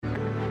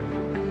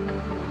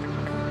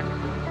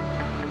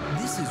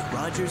This is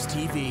Rogers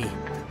TV,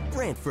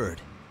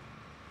 Brantford.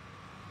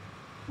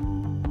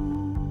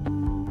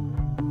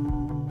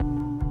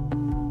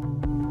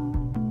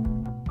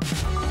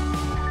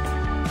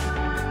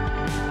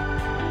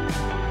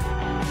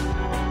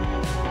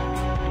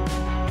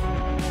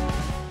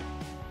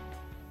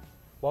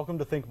 Welcome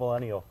to Think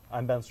Millennial.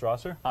 I'm Ben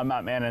Strasser. I'm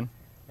Matt Mannon.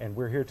 And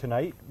we're here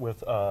tonight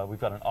with, we've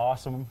got an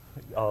awesome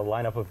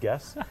lineup of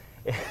guests.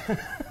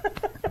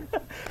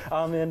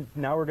 And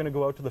now we're going to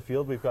go out to the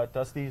field. We've got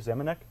Dusty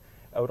Zemanek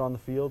out on the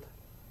field,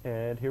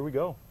 and here we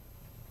go.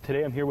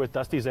 Today I'm here with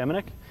Dusty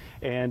Zemanek,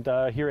 and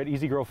here at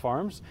Easy Grow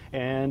Farms,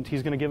 and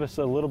he's going to give us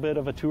a little bit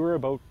of a tour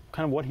about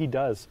kind of what he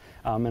does.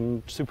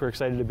 And super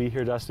excited to be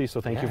here, Dusty,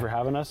 so thank you for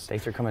having us.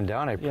 Thanks for coming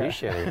down. I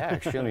appreciate it. Yeah,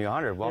 extremely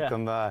honored.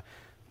 Welcome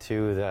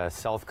to the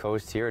South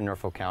Coast here in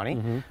Norfolk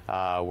County.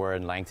 We're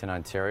in Langton,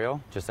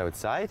 Ontario, just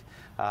outside,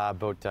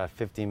 about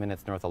 15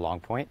 minutes north of Long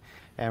Point.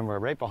 And we're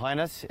right behind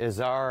us is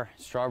our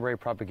strawberry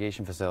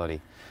propagation facility,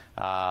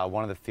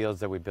 one of the fields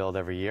that we build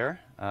every year.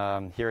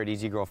 Here at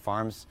Easy Grow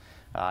Farms,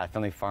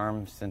 family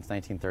farm since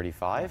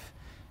 1935,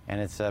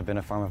 and it's been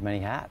a farm of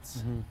many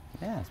hats.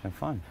 Yeah, it's been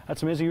fun.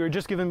 That's amazing. You were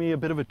just giving me a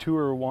bit of a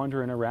tour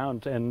wandering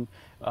around, and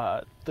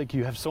like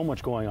you have so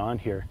much going on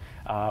here,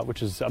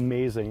 which is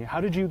amazing.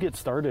 How did you get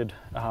started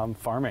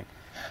farming?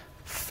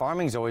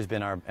 Farming's always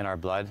been in our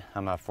blood.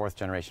 I'm a fourth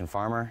generation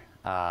farmer.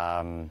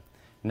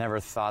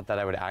 Never thought that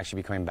I would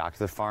actually be coming back to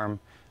the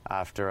farm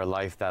after a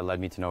life that led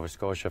me to Nova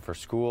Scotia for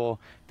school,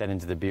 then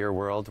into the beer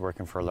world,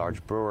 working for a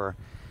large brewer.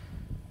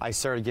 I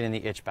started getting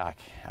the itch back.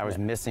 I was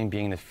missing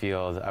being in the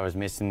field. I was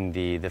missing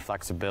the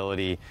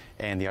flexibility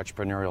and the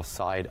entrepreneurial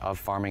side of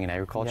farming and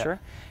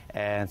agriculture.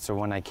 And so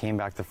when I came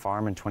back to the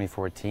farm in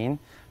 2014,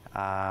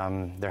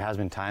 there has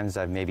been times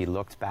I've maybe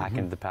looked back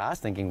into the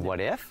past thinking, what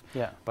if?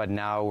 But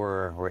now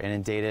we're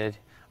inundated.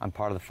 I'm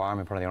part of the farm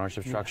and part of the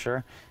ownership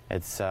structure.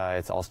 It's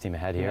all steam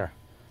ahead here.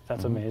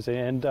 That's amazing.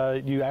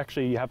 And you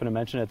happen to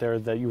mention it there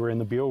that you were in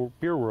the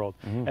beer world.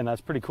 And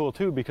that's pretty cool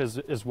too, because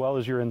as well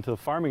as you're into the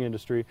farming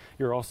industry,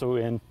 you're also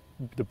in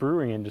the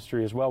brewing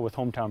industry as well with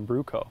Hometown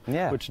Brew Co.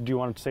 Which, do you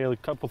want to say a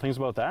couple things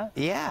about that?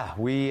 Yeah,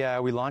 we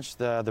launched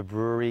the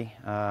brewery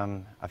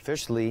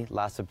officially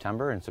last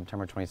September, in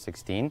September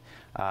 2016.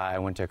 I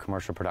went to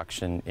commercial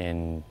production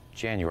in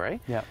January.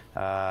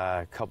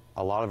 A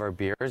lot of our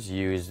beers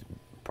use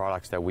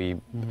products that we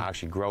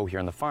actually grow here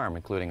on the farm,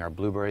 including our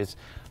blueberries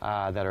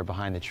that are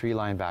behind the tree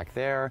line back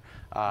there,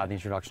 the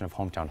introduction of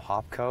Hometown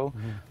Hop Co.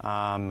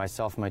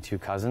 Myself and my two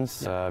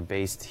cousins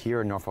based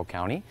here in Norfolk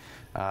County.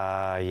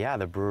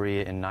 The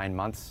brewery in 9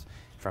 months,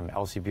 from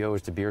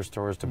LCBOs to beer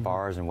stores to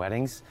bars and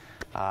weddings.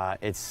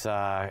 It's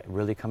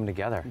really coming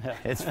together.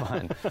 It's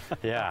fun.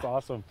 That's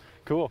awesome.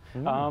 Cool.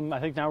 I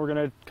think now we're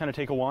going to kind of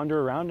take a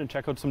wander around and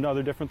check out some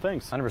other different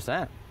things.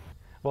 100%.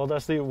 Well,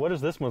 Dusty, what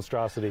is this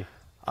monstrosity?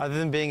 Other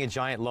than being a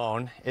giant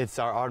loan, it's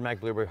our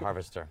automatic blueberry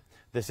harvester.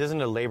 This isn't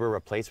a labor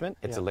replacement,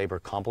 it's a labor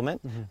complement.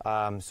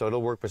 So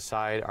it'll work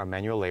beside our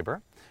manual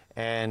labor.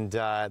 And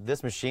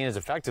this machine is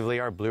effectively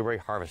our blueberry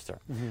harvester.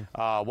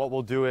 What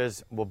we'll do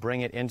is we'll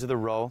bring it into the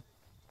row,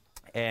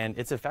 and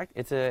it's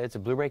a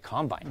blueberry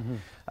combine.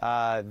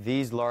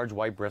 These large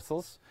white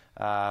bristles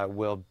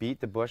will beat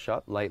the bush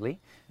up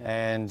lightly,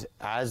 and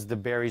as the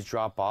berries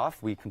drop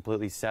off, we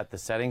completely set the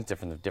settings.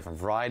 Different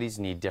varieties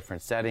need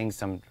different settings.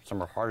 Some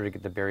are harder to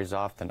get the berries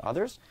off than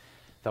others.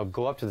 They'll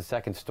go up to the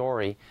second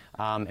story,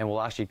 and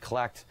we'll actually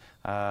collect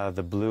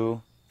the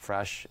blue,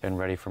 fresh, and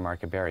ready for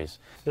market berries.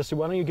 Dusty,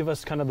 why don't you give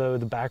us kind of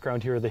the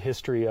background here, the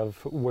history of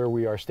where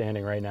we are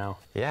standing right now?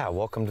 Yeah,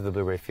 welcome to the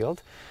blueberry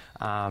field.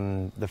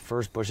 The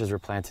first bushes were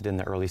planted in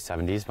the early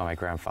 70s by my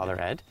grandfather,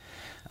 Ed.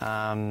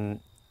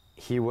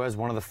 He was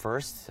one of the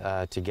first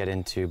to get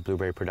into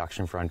blueberry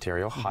production for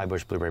Ontario, high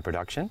bush blueberry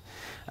production,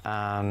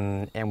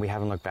 and we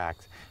haven't looked back.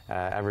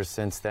 Ever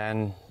since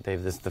then,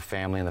 the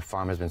family and the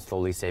farm has been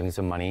slowly saving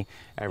some money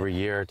every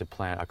year to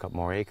plant a couple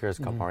more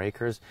acres,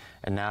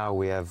 and now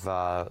we have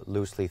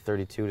loosely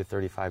 32 to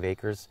 35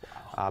 acres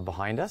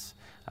behind us,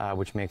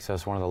 which makes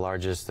us one of the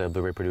largest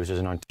blueberry producers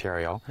in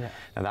Ontario.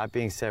 Now, that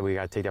being said, we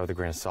got to take that with a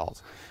grain of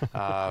salt.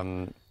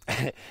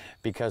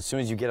 Because as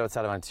soon as you get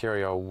outside of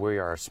Ontario, we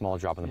are a small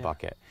drop in the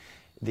bucket.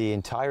 The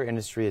entire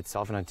industry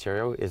itself in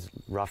Ontario is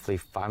roughly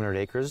 500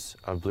 acres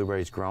of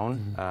blueberries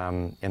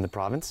grown in the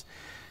province.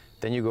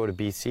 Then you go to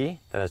BC,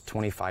 that has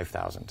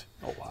 25,000.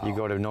 Oh, wow. You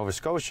go to Nova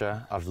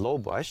Scotia of low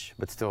bush,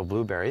 but still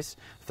blueberries,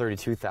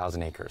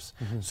 32,000 acres.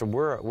 So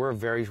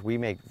we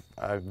make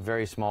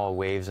very small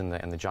waves in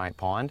the giant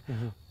pond.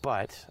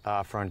 But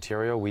for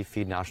Ontario, we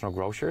feed national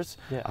grocers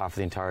for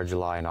the entire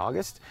July and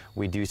August.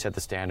 We do set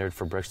the standard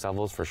for Brix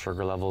levels, for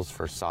sugar levels,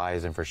 for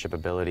size, and for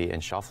shippability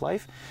and shelf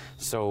life.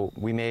 So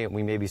we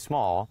may be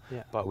small,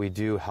 but we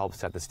do help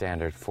set the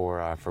standard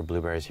for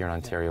blueberries here in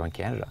Ontario and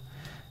Canada.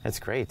 That's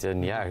great.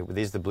 And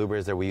these are the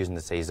blueberries that we use in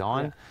the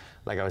Saison.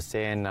 Like I was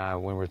saying,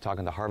 when we were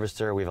talking the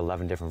harvester, we have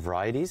 11 different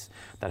varieties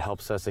that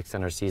helps us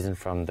extend our season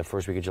from the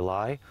first week of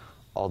July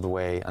all the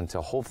way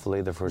until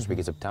hopefully the first week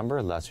of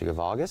September, last week of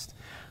August.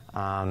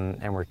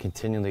 and we're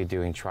continually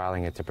doing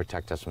trialing it to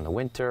protect us from the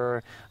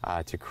winter,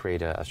 to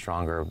create a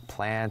stronger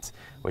plant,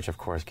 which of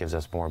course gives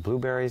us more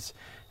blueberries,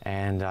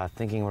 and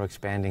thinking we're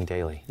expanding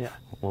daily. Yeah.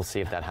 We'll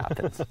see if that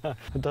happens.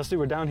 Dusty,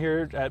 we're down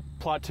here at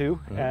plot 2,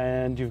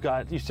 and you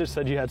just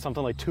said you had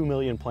something like 2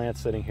 million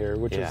plants sitting here,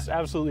 which is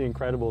absolutely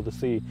incredible to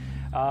see.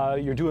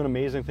 You're doing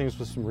amazing things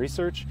with some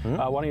research. Why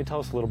don't you tell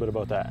us a little bit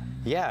about that?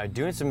 Yeah,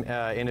 doing some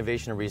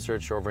innovation and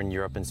research over in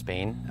Europe and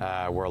Spain,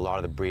 where a lot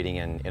of the breeding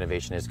and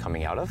innovation is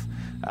coming out of.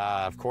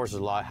 Of course,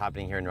 there's a lot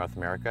happening here in North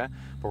America,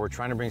 but we're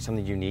trying to bring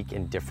something unique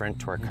and different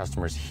to our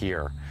customers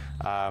here.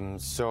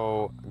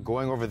 So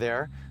going over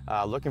there,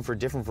 looking for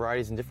different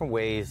varieties and different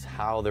ways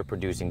how they're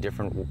producing,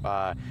 different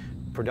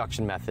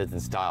production methods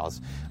and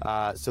styles.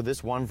 So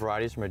this one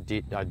variety is from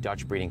a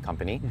Dutch breeding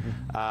company.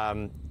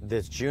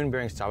 This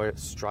June-bearing style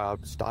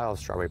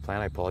strawberry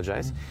plant, I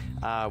apologize,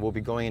 will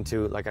be going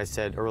into, like I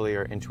said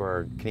earlier, into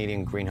our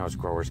Canadian greenhouse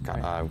growers'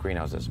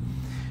 greenhouses.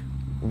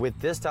 With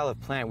this style of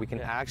plant, we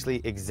can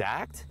actually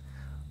exact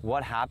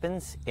what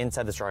happens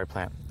inside the strawberry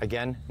plant.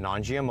 Again,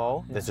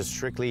 non-GMO. This is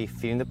strictly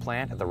feeding the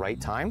plant at the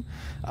right time.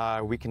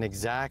 We can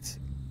exact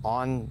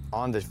on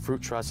the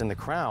fruit truss and the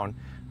crown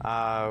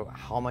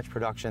how much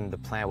production the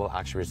plant will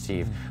actually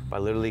receive by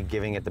literally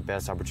giving it the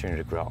best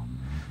opportunity to grow.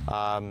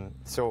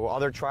 So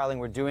other trialing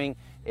we're doing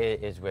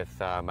is with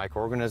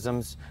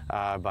microorganisms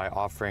by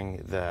offering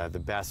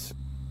the best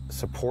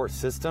support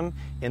system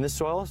in the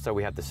soil, so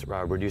we have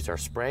to reduce our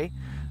spray.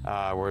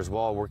 We're as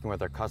well working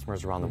with our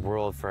customers around the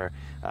world for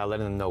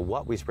letting them know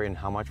what we sprayed and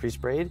how much we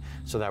sprayed,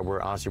 so that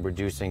we're honestly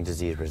reducing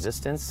disease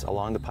resistance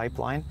along the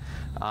pipeline.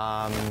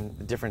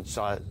 Different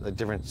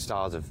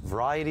styles of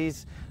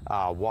varieties,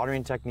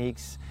 watering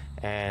techniques,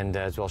 and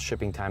as well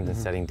shipping times and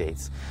setting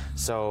dates.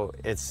 So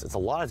it's a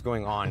lot that's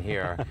going on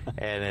here,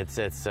 and it's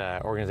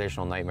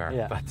organizational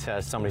nightmare.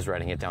 But somebody's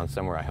writing it down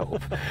somewhere, I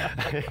hope.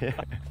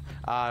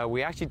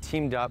 We actually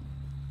teamed up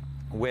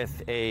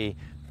with a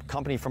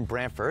company from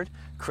Brantford,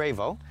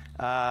 Cravo.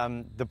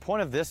 The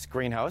point of this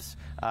greenhouse,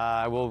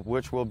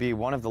 which will be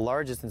one of the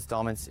largest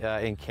installments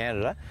in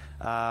Canada,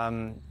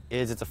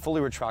 is it's a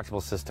fully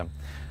retractable system.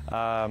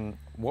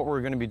 What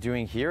we're going to be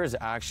doing here is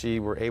actually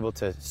we're able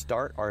to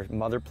start our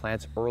mother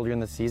plants earlier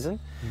in the season,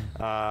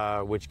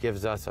 which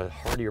gives us a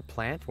hardier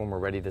plant when we're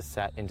ready to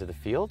set into the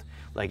field,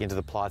 like into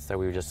the plots that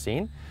we've just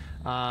seen.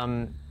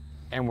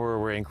 And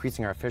we're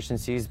increasing our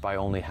efficiencies by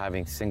only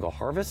having single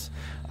harvests.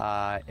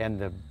 And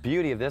the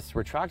beauty of this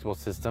retractable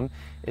system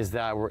is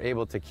that we're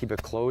able to keep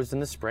it closed in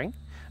the spring,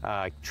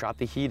 trap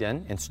the heat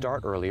in, and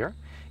start earlier.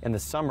 In the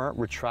summer,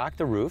 retract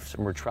the roofs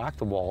and retract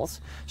the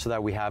walls so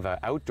that we have an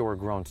outdoor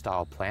grown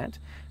style plant.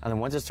 And then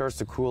once it starts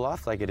to cool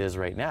off like it is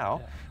right now,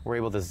 we're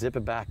able to zip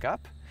it back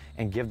up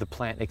and give the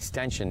plant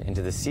extension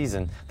into the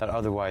season that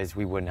otherwise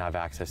we wouldn't have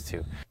access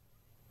to.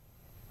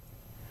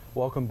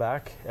 Welcome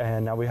back,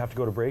 and now we have to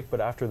go to break, but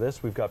after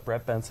this we've got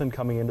Brett Benson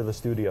coming into the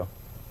studio.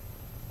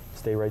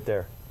 Stay right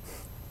there.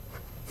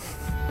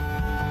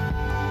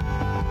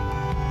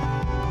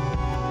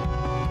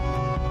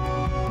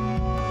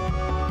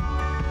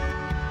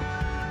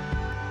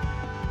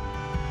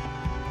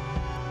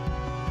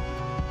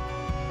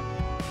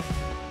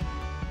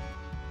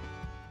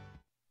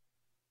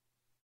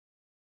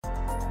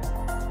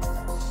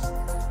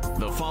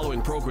 The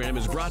following program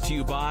is brought to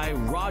you by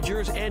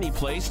Rogers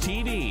Anyplace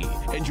TV.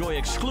 Enjoy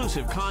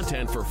exclusive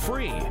content for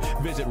free.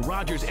 Visit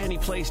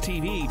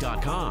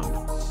RogersAnyplaceTV.com.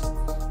 I'm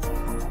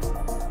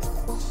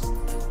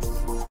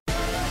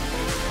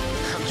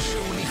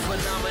truly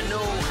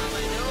phenomenal.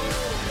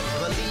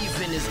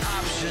 Believing is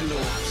optional.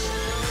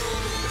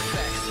 The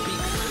facts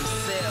speak for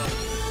themselves.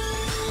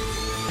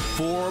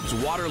 Forbes,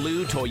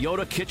 Waterloo,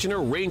 Toyota,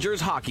 Kitchener, Rangers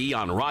hockey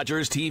on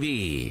Rogers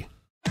TV.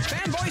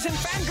 Fanboys and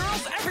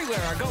fangirls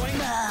everywhere are going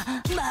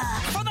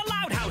for the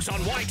Loud House on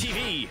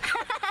YTV.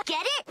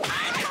 Get it?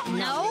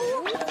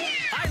 No.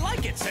 I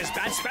like it, says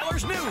Bad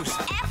Spellers News.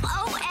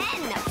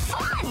 F-O-N.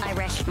 Fun. I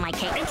rest my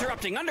case.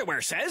 Interrupting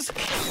Underwear says,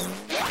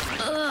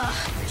 ugh.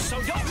 So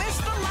don't miss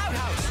the Loud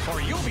House,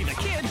 or you'll be the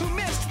kid who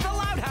missed the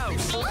Loud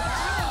House.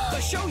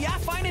 The show Yeah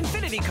Fine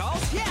Infinity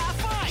calls Yeah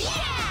Fine.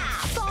 Yeah.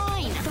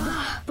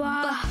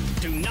 Fine.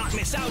 Do not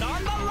miss out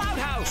on the Loud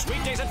House,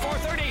 weekdays at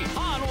 4:30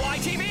 on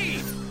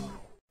YTV.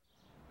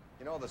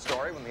 You know the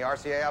story, when the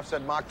RCAF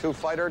said Mach 2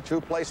 fighter, 2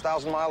 place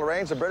 1,000-mile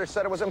range, the British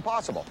said it was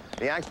impossible.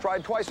 The Yanks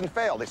tried twice and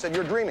failed. They said,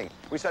 you're dreaming.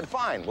 We said,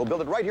 fine, we'll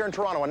build it right here in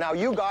Toronto. And now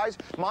you guys,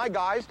 my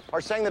guys, are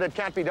saying that it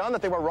can't be done,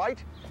 that they were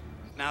right?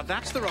 Now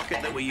that's the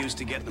rocket that we used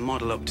to get the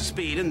model up to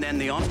speed, and then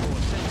the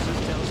onboard sensor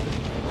tells the...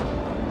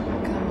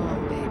 Come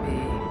on, baby.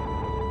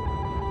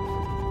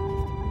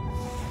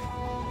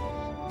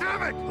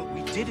 Damn it! But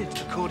we did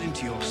it according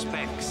to your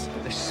specs.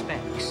 The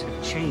specs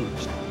have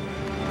changed.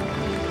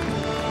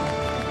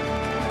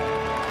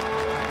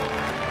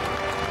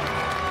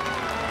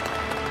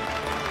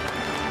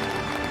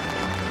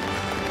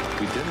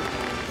 We did it.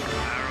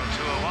 Arrow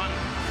 201.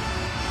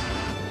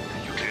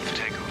 You cleared for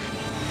takeoff.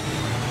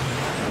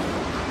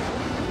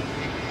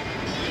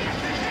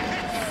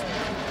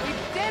 We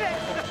did it!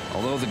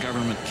 Although the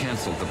government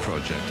canceled the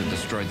project and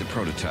destroyed the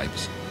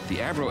prototypes, the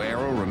Avro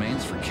Arrow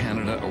remains for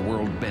Canada a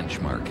world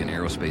benchmark in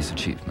aerospace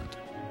achievement.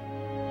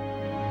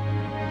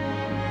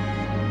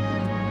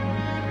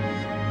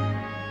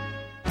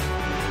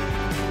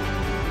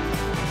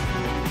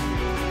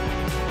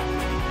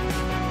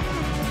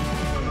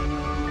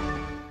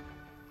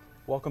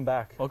 Welcome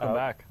back. Welcome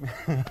back.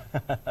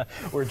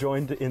 We're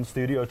joined in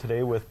studio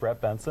today with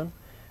Brett Benson.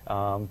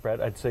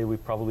 Brett, I'd say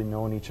we've probably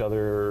known each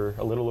other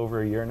a little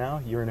over a year now,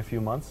 year and a few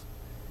months.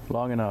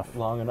 Long enough.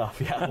 Long enough,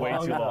 yeah. Way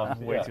long too enough,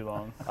 long. Way yeah. too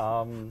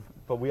long.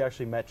 But we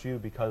actually met you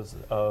because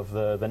of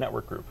the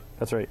network group.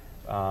 That's right.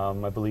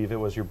 I believe it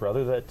was your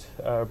brother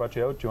that brought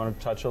you out. Do you want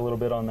to touch a little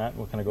bit on that?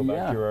 We'll kind of go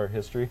back to our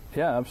history.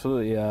 Yeah,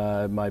 absolutely.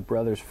 My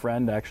brother's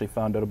friend actually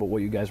found out about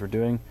what you guys were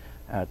doing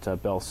at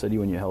Bell City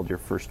when you held your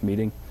first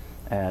meeting.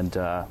 And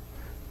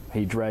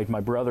he dragged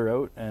my brother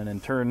out, and in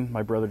turn,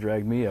 my brother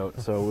dragged me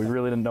out. So we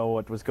really didn't know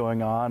what was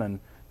going on and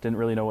didn't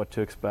really know what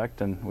to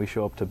expect. And we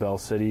show up to Bell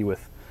City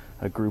with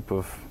a group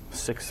of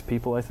 6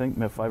 people, I think,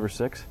 5 or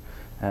 6.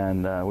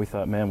 And we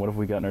thought, man, what have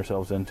we gotten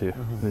ourselves into?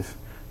 This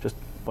just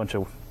a bunch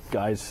of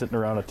guys sitting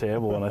around a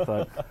table, and I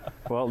thought,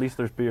 well, at least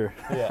there's beer.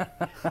 Yeah.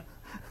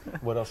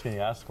 What else can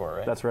you ask for,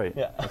 right? That's right.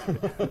 Yeah.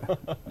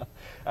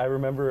 I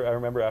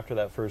remember after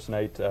that first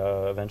night,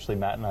 eventually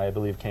Matt and I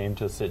believe, came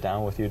to sit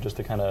down with you just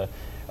to kind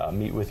of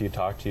meet with you,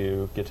 talk to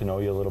you, get to know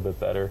you a little bit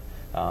better.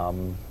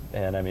 And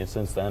I mean,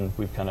 since then,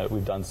 we've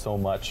done so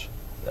much,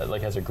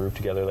 like as a group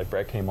together. Like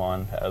Brett came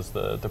on as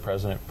the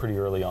president pretty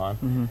early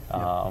on,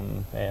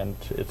 and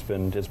it's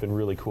been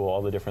really cool,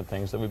 all the different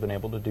things that we've been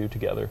able to do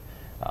together.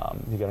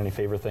 You got any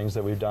favorite things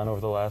that we've done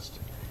over the last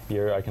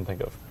year I can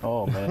think of?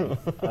 Oh man,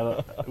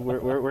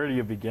 where do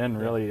you begin,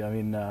 really? I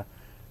mean,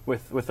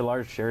 with the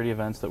large charity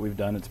events that we've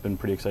done, it's been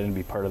pretty exciting to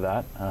be part of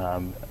that.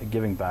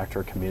 Giving back to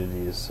our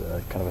community is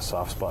kind of a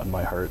soft spot in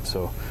my heart.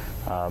 So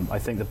I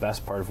think the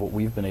best part of what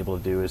we've been able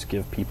to do is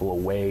give people a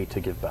way to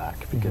give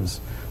back,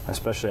 because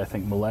especially I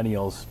think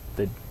millennials,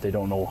 they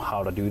don't know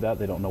how to do that.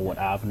 They don't know what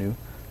avenue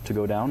to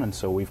go down, and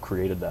so we've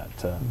created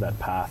that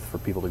path for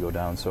people to go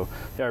down. So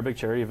yeah, our big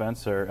charity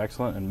events are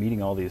excellent, and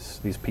meeting all these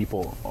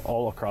people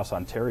all across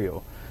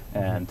Ontario,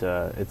 and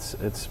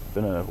it's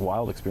been a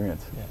wild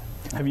experience. Yeah.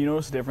 Have you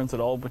noticed a difference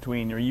at all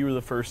between, or you were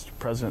the first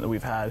president that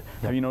we've had,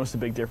 have you noticed a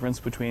big difference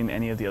between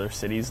any of the other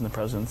cities and the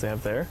presidents they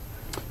have there?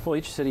 Well,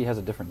 each city has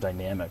a different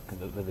dynamic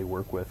that they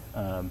work with.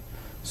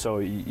 So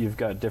you've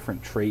got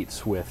different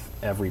traits with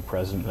every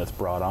president that's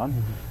brought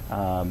on.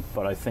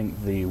 But I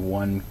think the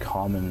one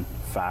common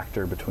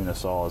factor between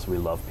us all is we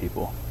love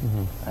people.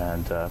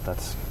 And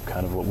that's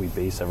kind of what we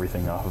base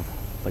everything off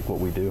of, like what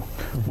we do.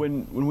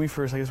 When we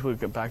first, I guess we'll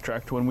get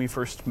backtrack to when we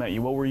first met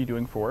you, what were you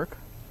doing for work?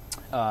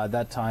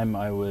 That time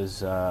I was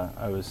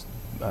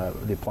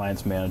the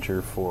appliance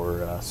manager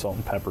for Salt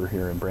and Pepper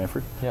here in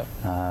Brantford. Yep.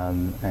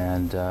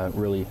 And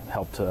really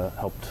helped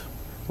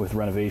with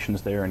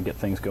renovations there and get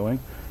things going.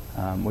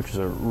 Which was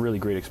a really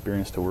great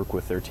experience to work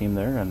with their team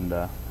there, and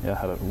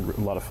had a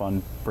lot of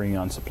fun bringing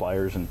on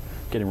suppliers and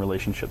getting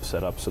relationships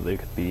set up so they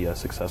could be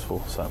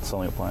successful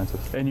selling appliances.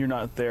 And you're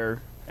not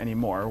there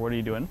anymore. What are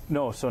you doing?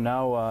 No, so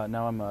now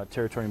I'm a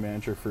territory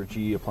manager for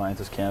GE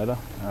Appliances Canada,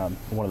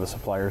 one of the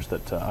suppliers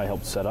that I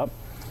helped set up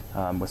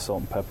with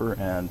Salt and Pepper,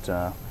 and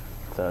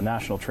the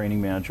national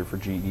training manager for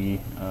GE.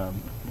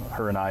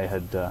 Her and I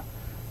had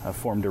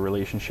formed a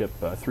relationship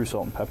through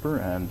Salt and Pepper,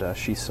 and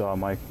she saw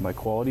my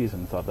qualities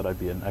and thought that I'd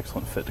be an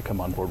excellent fit to come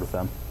on board with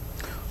them.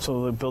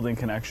 So the building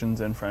connections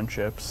and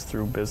friendships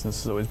through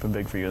business has always been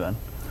big for you then?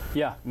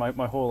 Yeah,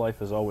 my whole life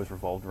has always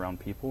revolved around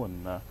people,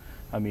 and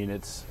I mean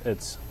it's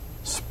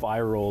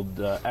spiraled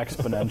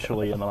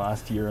exponentially in the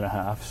last year and a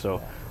half,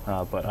 so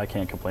but I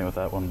can't complain with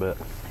that one bit.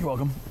 You're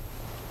welcome.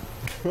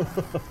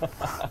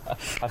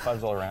 High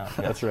fives all around.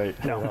 Yeah. That's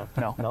right. No.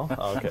 No?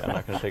 Oh, okay, I'm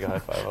not going to take a high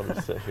five. I'll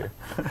just sit here.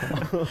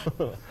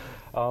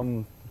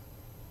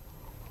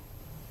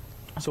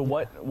 So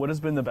what has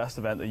been the best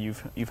event that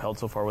you've held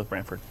so far with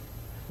Brantford?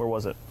 Where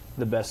was it?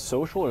 The best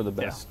social or the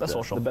best? Yeah, best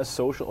social. The best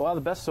social. Well,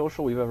 the best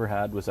social we've ever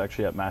had was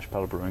actually at Mash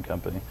Paddle Brewing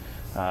Company.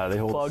 They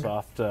hold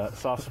a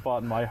soft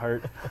spot in my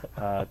heart.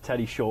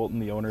 Teddy Scholten,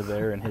 the owner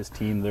there, and his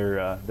team,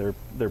 they're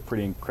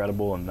pretty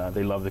incredible, and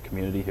they love the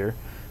community here.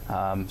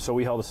 So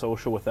we held a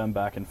social with them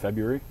back in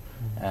February,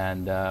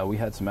 and we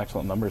had some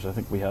excellent numbers. I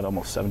think we had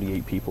almost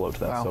 78 people out to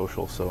that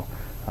social. So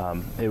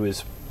it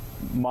was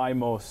my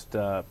most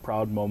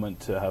proud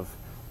moment to have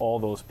all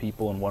those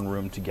people in one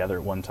room together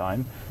at one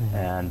time.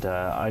 And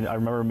I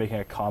remember making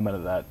a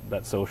comment at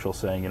that social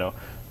saying, you know,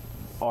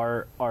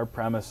 our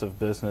premise of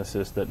business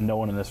is that no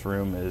one in this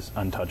room is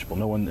untouchable.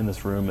 No one in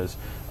this room is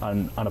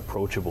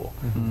unapproachable.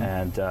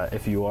 And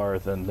if you are,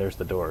 then there's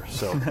the door.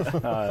 So,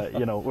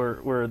 you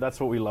know, that's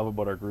what we love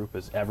about our group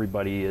is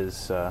everybody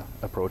is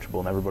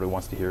approachable and everybody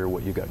wants to hear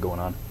what you got going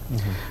on.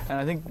 And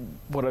I think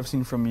what I've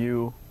seen from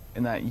you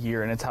in that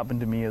year, and it's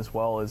happened to me as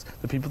well, is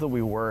the people that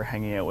we were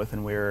hanging out with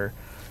and we were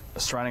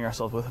surrounding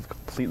ourselves with have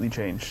completely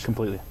changed.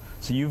 Completely.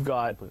 So you've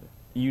got...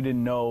 You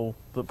didn't know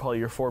probably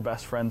your 4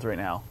 best friends right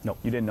now. No.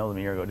 You didn't know them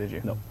a year ago, did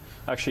you? No.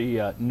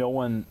 Actually, no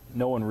one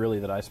really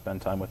that I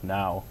spend time with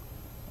now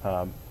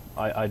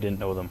I didn't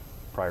know them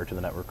prior to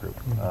the network group.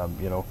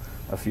 You know,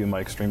 a few of my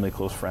extremely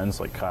close friends,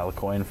 like Kyle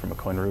Coyne from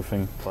McCoyne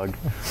Roofing, plug.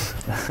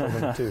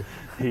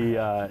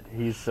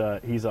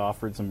 He's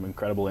offered some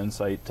incredible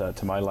insight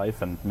to my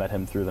life, and met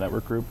him through the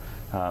network group.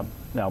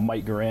 Now,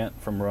 Mike Garant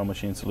from Royal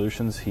Machine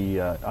Solutions,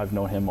 I've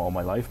known him all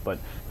my life, but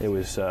it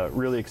was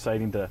really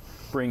exciting to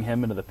bring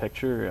him into the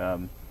picture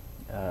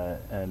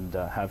and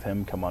have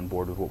him come on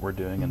board with what we're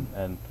doing,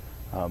 and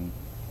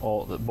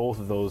both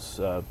of those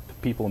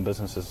people and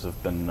businesses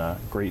have been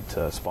great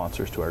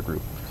sponsors to our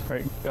group.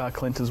 Right,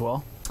 Clint as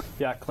well.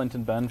 Yeah, Clint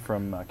and Ben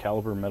from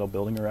Caliber Metal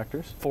Building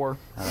Erectors. 4.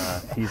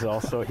 He's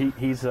also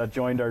he's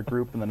joined our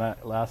group in the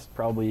last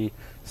probably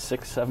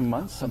 6-7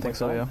 months. I think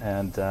so, yeah.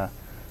 And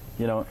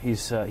you know,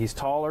 he's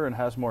taller and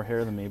has more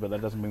hair than me, but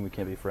that doesn't mean we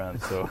can't be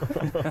friends. So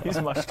he's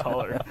much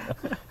taller.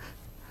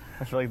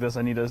 I feel like this.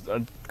 I need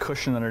a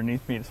cushion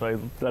underneath me, so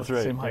that's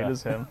the same height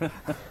as him.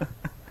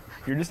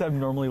 You're just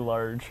abnormally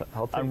large.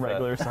 I'm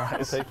regular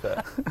size. I'll take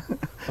that.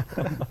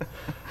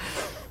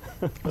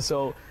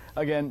 So,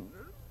 again,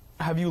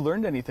 have you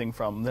learned anything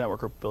from the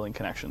network group building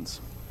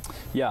connections?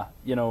 Yeah,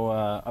 you know,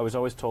 I was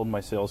always told in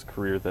my sales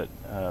career that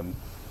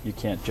you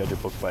can't judge a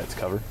book by its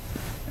cover,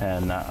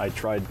 and I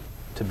tried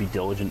to be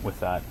diligent with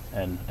that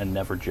and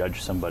never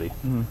judge somebody.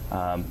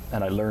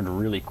 And I learned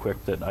really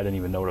quick that I didn't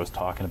even know what I was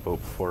talking about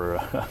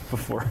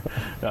before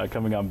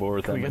coming on board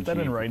with Can we get that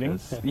in writing?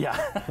 Yeah.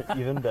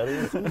 Even better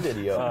in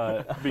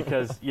video.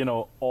 Because, you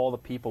know, all the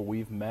people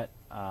we've met,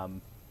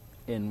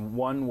 in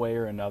one way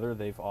or another,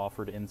 they've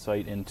offered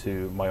insight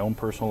into my own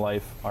personal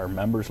life, our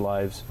members'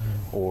 lives,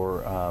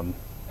 or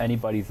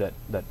anybody that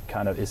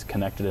kind of is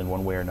connected in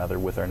one way or another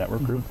with our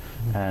network group.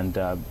 And,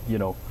 you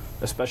know,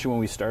 especially when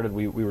we started,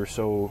 we were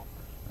so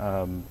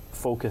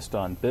focused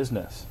on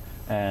business,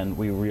 and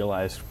we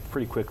realized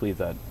pretty quickly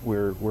that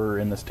we're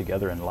in this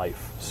together in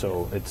life.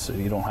 So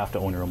you don't have to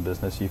own your own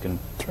business. You can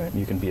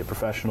you can be a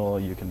professional.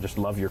 You can just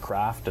love your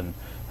craft, and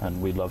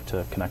we'd love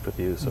to connect with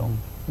you. So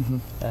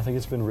I think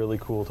it's been really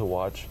cool to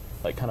watch,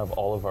 like, kind of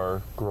all of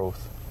our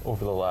growth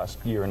over the last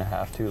year and a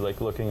half too. Like,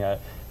 looking at,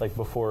 like,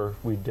 before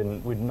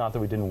not that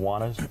we didn't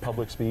want to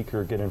public speak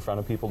or get in front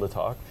of people to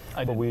talk,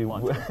 but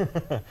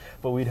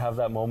we'd have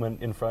that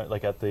moment in front,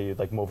 like at the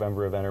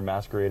Movember event or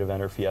Masquerade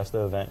event or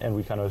Fiesta event, and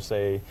we kind of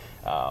say,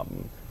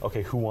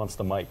 okay, who wants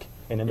the mic?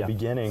 And in the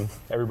beginning,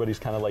 everybody's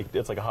kind of like,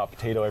 it's like a hot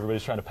potato.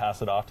 Everybody's trying to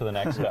pass it off to the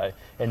next guy.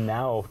 And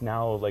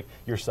now, like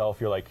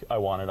yourself, you're like, I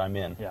want it, I'm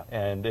in. Yeah.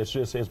 And it's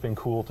been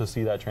cool to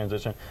see that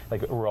transition.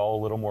 Like, we're all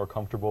a little more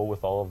comfortable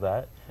with all of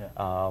that.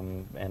 Yeah.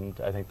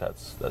 And I think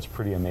that's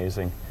pretty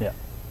amazing. Yeah.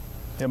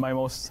 Yeah,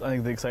 I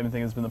think the exciting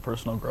thing has been the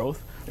personal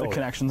growth, the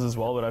connections as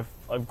well. But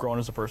I've grown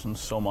as a person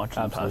so much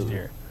in the past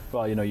year.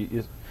 Well, you know,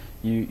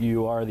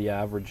 you are the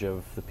average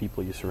of the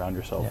people you surround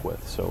yourself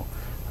with. So.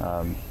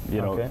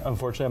 You know,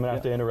 unfortunately, I'm going to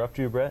have to interrupt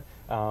you, Brett,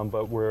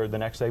 but the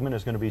next segment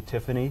is going to be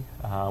Tiffany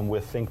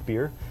with Think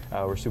Beer.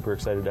 We're super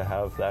excited to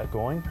have that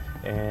going,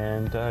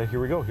 and here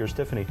we go. Here's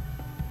Tiffany.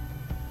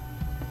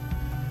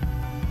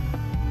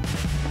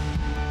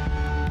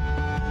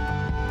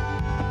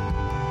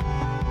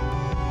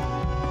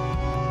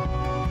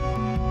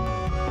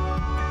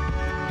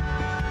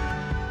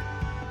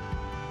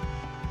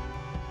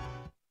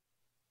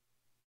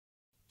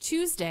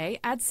 Tuesday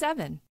at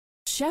 7.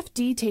 Chef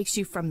D takes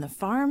you from the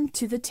farm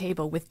to the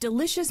table with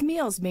delicious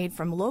meals made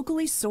from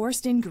locally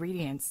sourced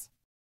ingredients.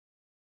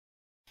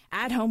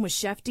 At Home with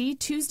Chef D,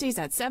 Tuesdays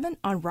at 7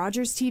 on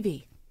Rogers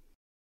TV.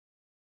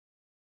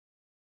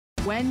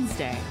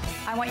 Wednesday.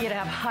 I want you to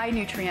have high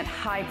nutrient,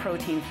 high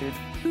protein foods.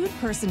 Food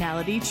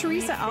personality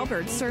Teresa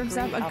Albert serves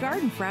up a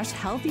garden fresh,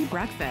 healthy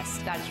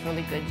breakfast. That's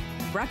really good.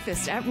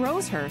 Breakfast at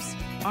Rosehurst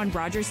on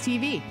Rogers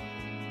TV.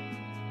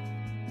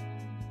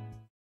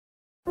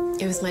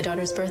 It was my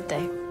daughter's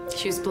birthday.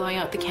 She was blowing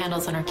out the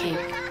candles on her cake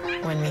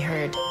when we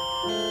heard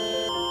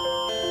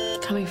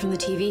coming from the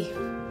TV.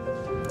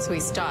 So we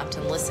stopped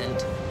and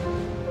listened,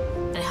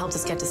 and it helped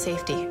us get to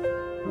safety.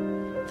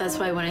 That's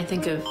why when I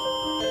think of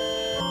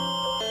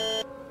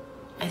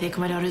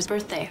my daughter's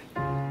birthday,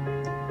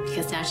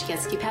 because now she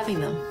gets to keep having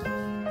them.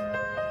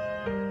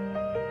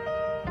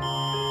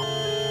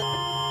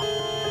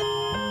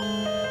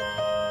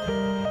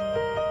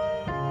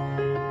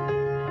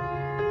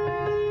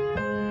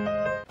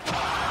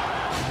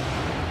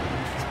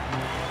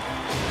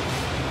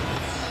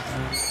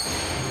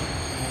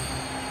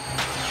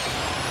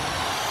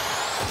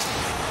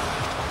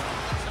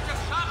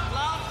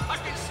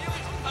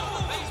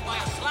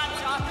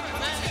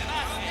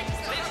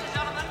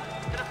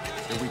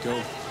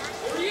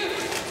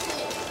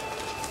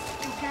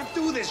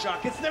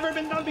 Jacques, it's never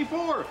been done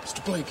before.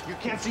 Mr. Blake. You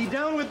can't see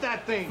down with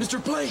that thing.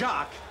 Mr. Blake.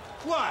 Jacques,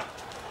 what?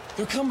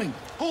 They're coming.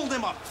 Hold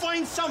them up.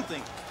 Find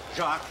something.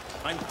 Jacques,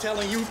 I'm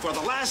telling you for the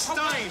last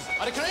time.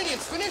 Are the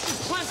Canadians finished?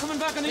 His plant coming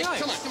back on the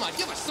ice. Come on,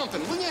 give us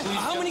something, will you?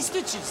 How many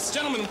stitches?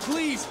 Gentlemen,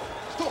 please.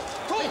 Go.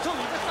 Hey,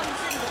 Tony,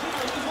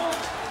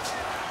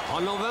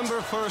 on November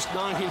 1st,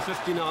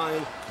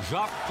 1959,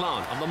 Jacques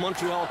Plante of the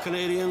Montreal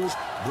Canadiens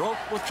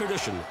broke with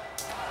tradition.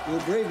 You're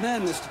a brave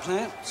man, Mr.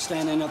 Plant,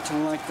 standing up to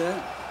him like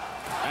that.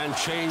 and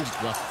changed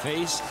the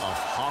face of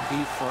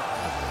hockey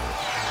forever.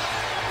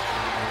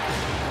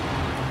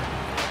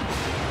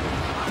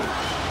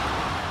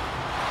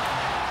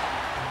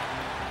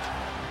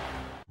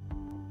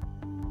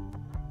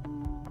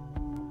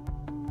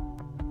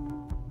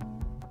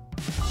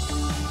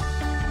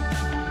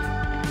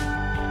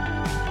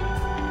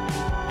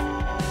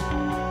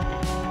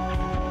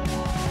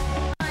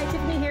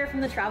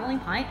 The Traveling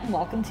Pint, and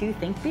welcome to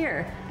Think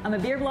Beer. I'm a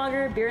beer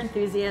blogger, beer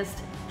enthusiast,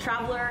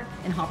 traveler,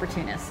 and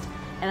opportunist,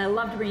 and I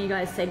love to bring you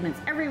guys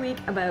segments every week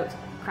about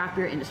craft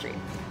beer industry.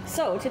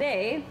 So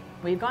today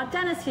we've got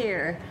Dennis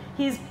here.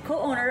 He's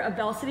co-owner of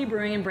Bell City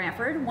Brewing in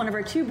Brantford, one of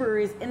our 2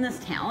 breweries in this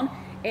town.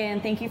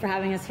 And thank you for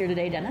having us here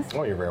today, Dennis.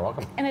 Oh, you're very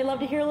welcome. And I'd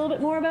love to hear a little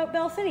bit more about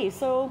Bell City.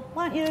 So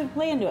why don't you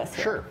lay into us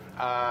here? Sure.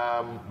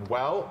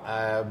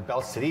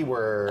 Bell City,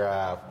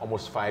 we're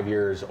almost 5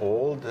 years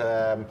old.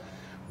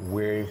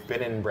 We've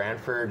been in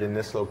Brantford in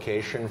this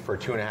location for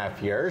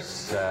 2.5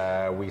 years.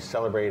 We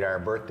celebrate our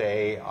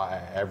birthday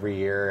every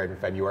year in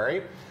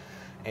February.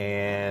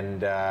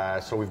 And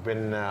so we've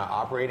been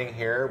operating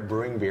here,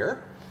 brewing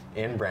beer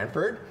in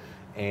Brantford.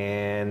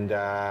 And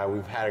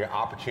we've had an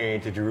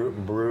opportunity to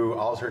brew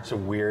all sorts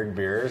of weird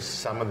beers.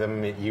 Some of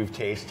them you've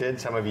tasted,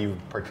 some of you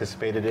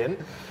participated in.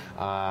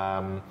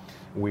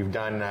 We've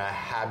done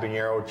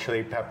habanero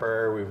chili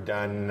pepper, we've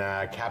done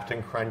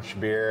Captain Crunch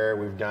beer,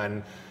 we've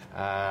done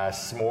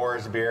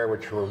s'mores beer,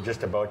 which we're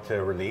just about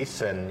to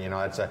release, and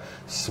it's a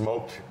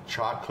smoked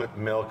chocolate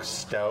milk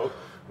stout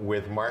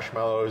with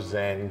marshmallows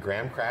and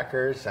graham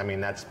crackers. I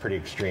mean, that's pretty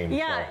extreme.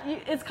 Yeah, so.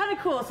 It's kind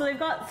of cool. So they've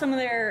got some of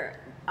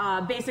their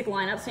basic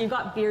lineup. So you've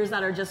got beers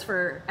that are just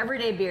for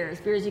everyday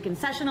beers you can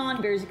session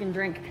on, beers you can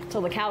drink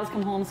till the cows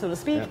come home, so to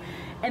speak. Yeah.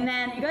 And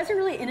then you guys are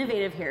really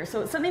innovative here.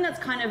 So something that's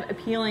kind of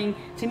appealing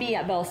to me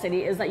at Bell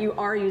City is that you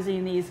are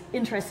using these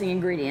interesting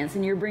ingredients,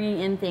 and you're bringing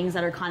in things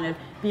that are kind of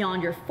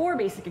beyond your 4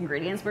 basic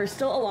ingredients, but are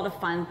still a lot of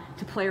fun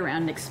to play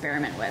around and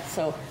experiment with.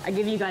 So I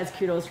give you guys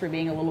kudos for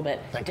being a little bit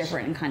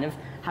different and kind of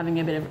having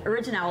a bit of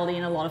originality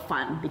and a lot of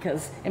fun,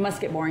 because it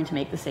must get boring to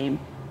make the same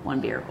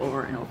one beer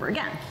over and over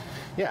again.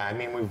 Yeah, I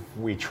mean,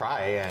 we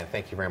try, and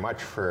thank you very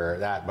much for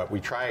that, but we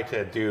try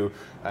to do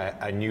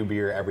a new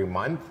beer every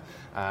month.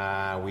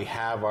 We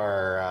have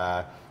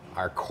our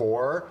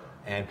core,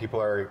 and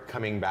people are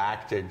coming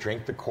back to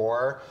drink the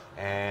core,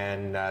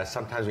 and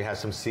sometimes we have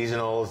some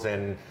seasonals,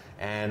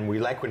 and we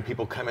like when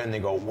people come in and they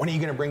go, when are you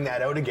going to bring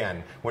that out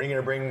again? When are you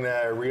going to bring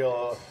the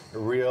real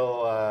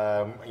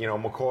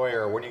McCoy,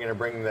 or when are you going to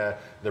bring the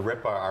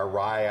Ripa, our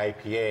rye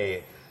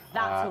IPA?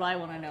 That's what I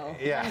want to know.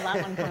 Yeah. When's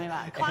that one coming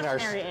back?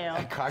 Cautionary ale.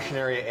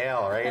 Cautionary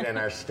ale, right? And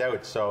our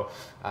stout. So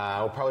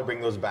we'll probably bring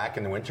those back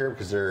in the winter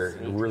because they're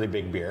really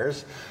big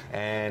beers.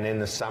 And in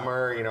the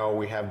summer,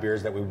 we have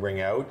beers that we bring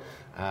out.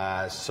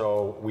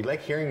 So we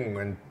like hearing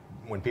when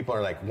people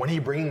are like, when are you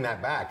bringing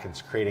that back?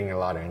 It's creating a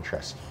lot of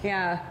interest.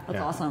 Yeah,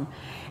 that's awesome.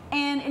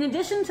 And in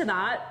addition to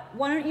that,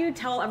 why don't you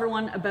tell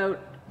everyone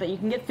about that you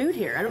can get food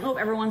here? I don't know if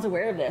everyone's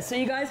aware of this. So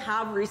you guys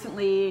have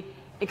recently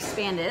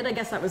expanded. I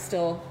guess that was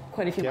still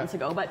quite a few months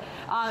ago, but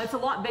it's a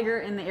lot bigger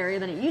in the area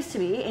than it used to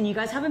be, and you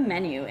guys have a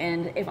menu,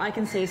 and if I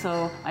can say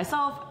so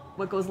myself,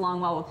 what goes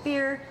along well with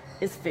beer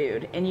is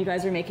food, and you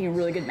guys are making a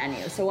really good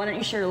menu. So why don't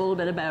you share a little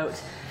bit about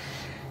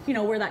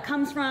where that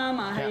comes from,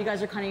 how you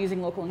guys are kind of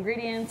using local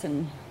ingredients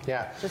and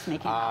just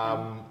making it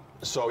happen.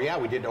 So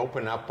we did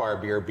open up our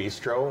beer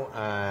bistro,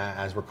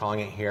 as we're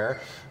calling it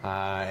here.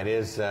 It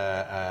is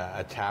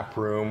a tap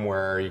room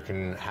where you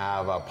can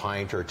have a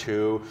pint or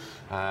 2.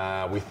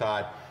 We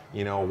thought,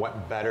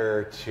 what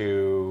better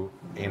to,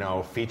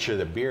 feature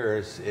the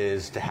beers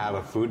is to have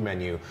a food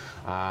menu.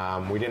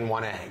 We didn't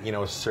want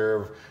to,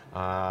 serve,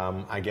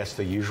 I guess,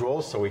 the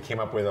usual. So we came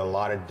up with a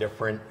lot of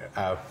different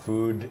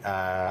food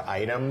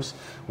items,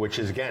 which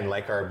is, again,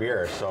 like our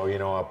beer. So,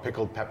 a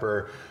pickled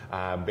pepper,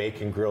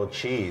 bacon grilled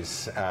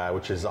cheese,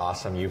 which is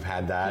awesome. You've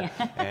had that.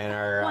 Yeah. And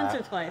our once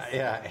or twice.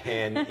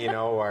 And,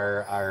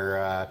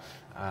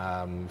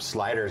 our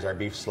sliders, our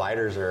beef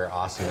sliders are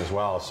awesome as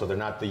well. So they're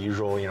not the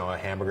usual,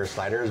 hamburger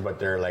sliders, but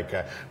they're like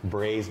a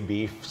braised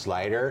beef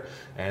slider,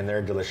 and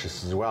they're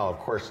delicious as well. Of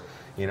course,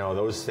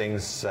 those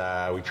things,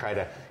 we try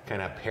to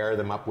kind of pair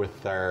them up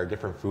with our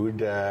different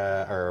food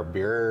or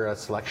beer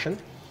selection.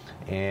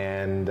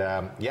 And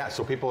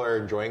so people are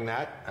enjoying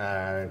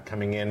that,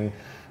 coming in,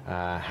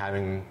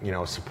 having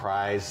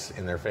surprise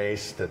in their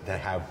face that they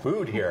have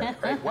food here,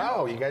 right?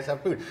 Wow, you guys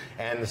have food,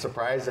 and the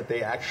surprise that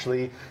they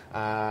actually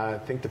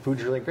think the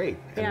food's really great.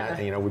 And that,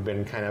 we've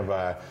been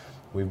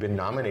we've been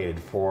nominated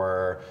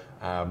for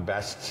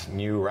best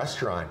new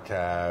restaurant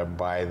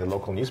by the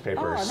local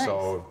newspapers. Oh, nice.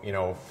 So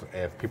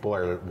if people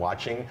are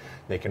watching,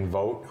 they can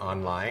vote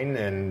online,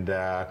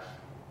 and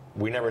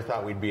we never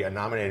thought we'd be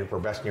nominated for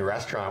Best New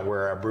Restaurant.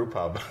 We're a brew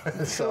pub.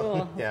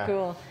 So, cool,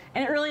 cool.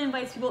 And it really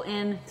invites people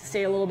in to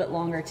stay a little bit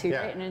longer too,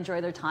 right? And enjoy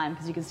their time,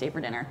 because you can stay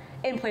for dinner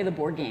and play the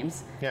board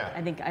games. Yeah.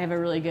 I think I have a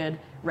really good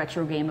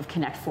retro game of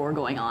Connect 4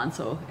 going on.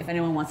 So if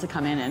anyone wants to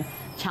come in and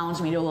challenge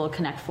me to a little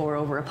Connect 4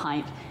 over a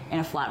pint and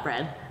a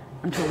flatbread,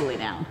 I'm totally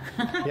down.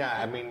 Yeah,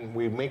 I mean,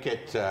 we make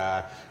it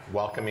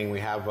welcoming. We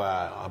have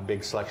a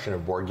big selection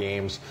of board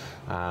games.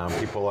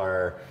 People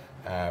are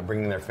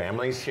bringing their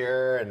families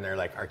here, and they're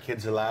like, "Are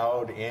kids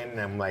allowed in?"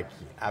 And I'm like,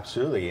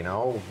 "Absolutely." You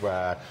know,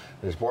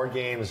 there's board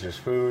games, there's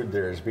food,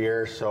 there's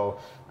beer. So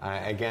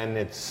again,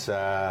 it's.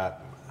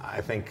 I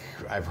think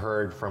I've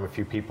heard from a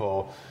few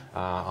people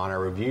on our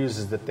reviews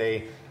is that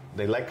they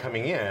like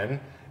coming in,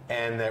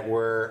 and that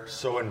we're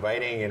so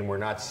inviting and we're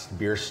not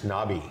beer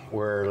snobby.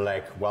 We're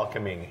like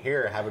welcoming.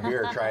 Here, have a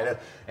beer, try it.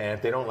 And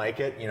if they don't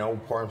like it, you know,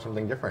 pour them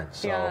something different.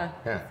 So,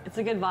 yeah. It's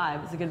a good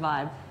vibe. It's a good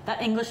vibe.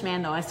 That English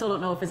man, though, I still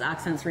don't know if his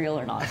accent's real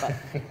or not, but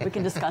we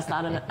can discuss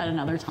that at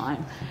another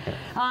time.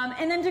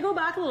 And then to go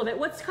back a little bit,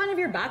 what's kind of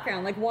your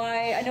background? Like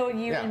why, I know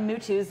you and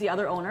Mutu's the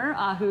other owner,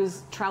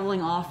 who's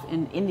traveling off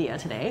in India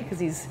today, because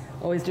he's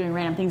always doing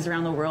random things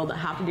around the world that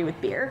have to do with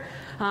beer.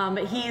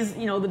 But he's,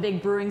 you know, the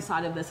big brewing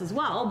side of this as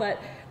well. But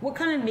what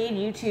kind of made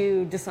you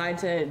two decide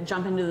to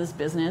jump into this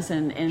business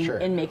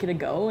and make it a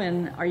go?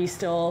 And are you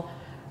still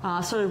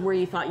sort of where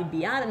you thought you'd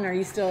be at, and are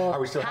you still Are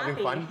we still happy?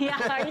 having fun? Yeah,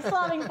 are you still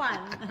having fun?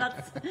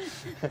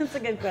 That's a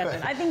good question.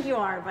 I think you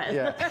are, but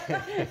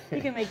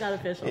you can make that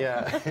official.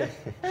 Yeah,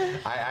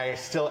 I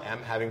still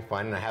am having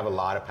fun. I have a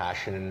lot of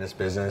passion in this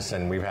business,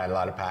 and we've had a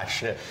lot of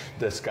passionate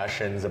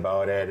discussions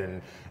about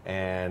it,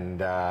 and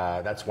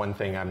that's one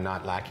thing I'm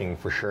not lacking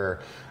for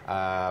sure.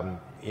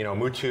 You know,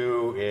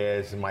 Mutu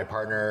is my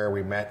partner.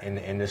 We met in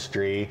the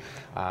industry.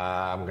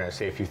 I'm going to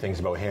say a few things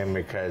about him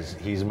because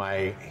he's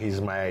my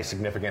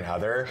significant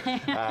other,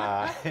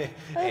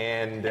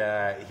 and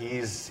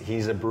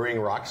he's a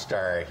brewing rock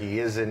star. He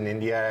is in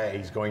India.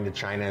 He's going to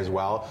China as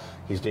well.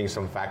 He's doing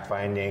some fact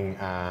finding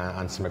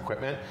on some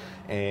equipment,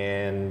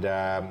 and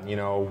you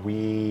know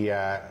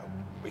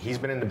he's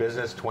been in the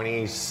business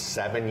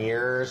 27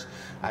 years.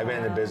 I've been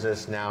in the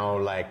business now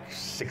like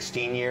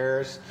 16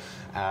 years.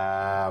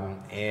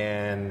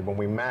 And when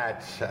we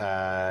met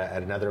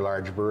at another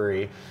large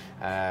brewery,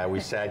 we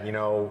said, you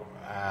know,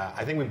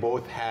 I think we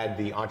both had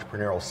the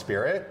entrepreneurial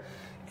spirit,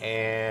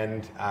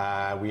 and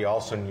we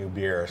also knew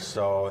beer.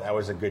 So that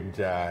was a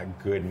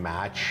good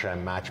match, a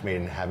match made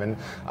in heaven.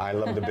 I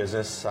love the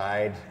business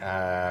side,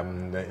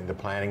 the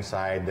planning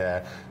side,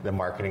 the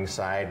marketing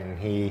side, and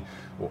he,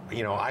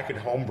 you know, I could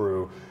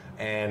homebrew.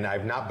 And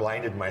I've not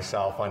blinded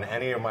myself on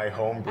any of my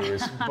home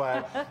brews,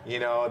 but you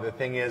know the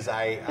thing is,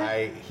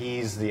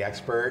 he's the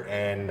expert,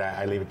 and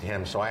I leave it to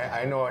him. So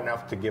I know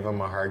enough to give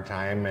him a hard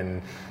time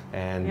and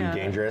be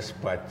dangerous,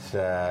 but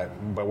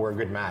we're a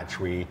good match.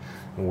 We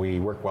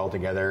work well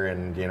together,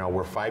 and you know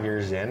we're 5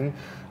 years in.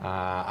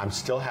 I'm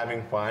still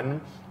having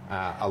fun.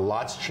 A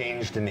lot's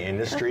changed in the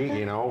industry,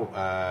 you know,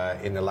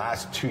 in the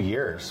last 2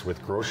 years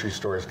with grocery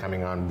stores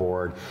coming on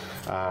board.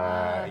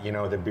 You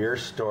know, the beer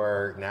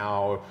store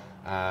now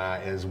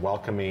is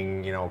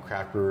welcoming, you know,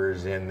 craft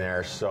brewers in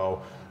there.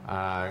 So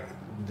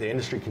the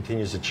industry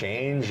continues to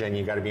change, and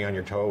you got to be on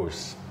your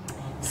toes.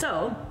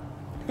 So,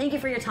 thank you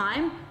for your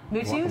time.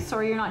 Mutu,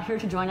 sorry you're not here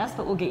to join us,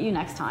 but we'll get you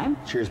next time.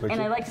 Cheers, Mutu.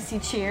 And I'd like to see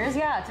cheers,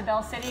 to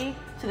Bell City,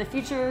 to the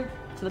future,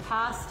 to the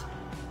past,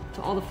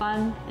 to all the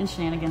fun and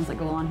shenanigans that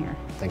go on here.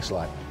 Thanks a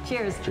lot.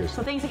 Cheers. Cheers.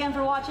 So thanks again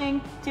for watching.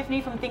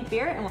 Tiffany from Think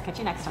Beer, and we'll catch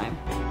you next time.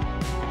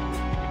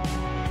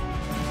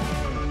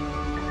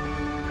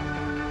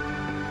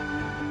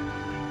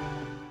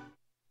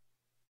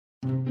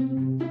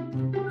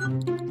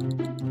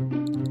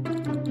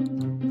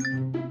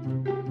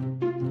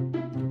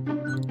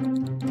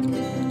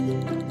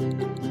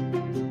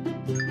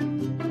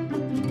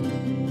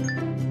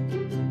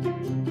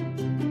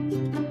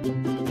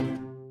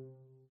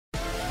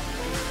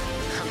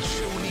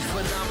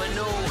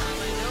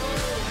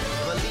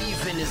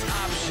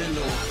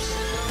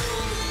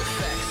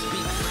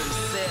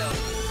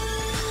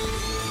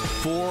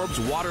 Forbes,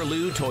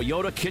 Waterloo,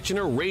 Toyota,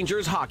 Kitchener,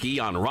 Rangers hockey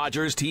on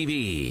Rogers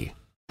TV.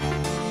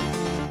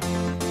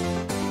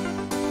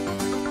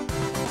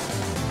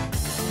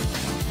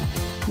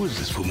 Who is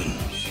this woman?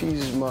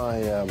 She's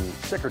my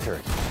secretary.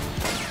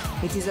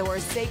 It is our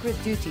sacred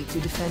duty to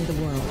defend the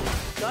world.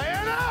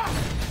 Diana!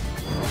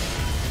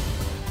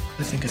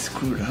 I think I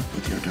screwed up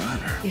with your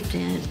daughter. You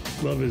did.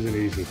 Love isn't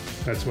easy.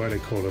 That's why they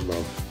call it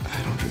love.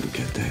 I don't really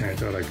get that. I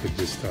thought I could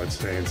just start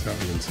saying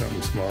something and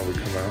something small would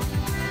come out.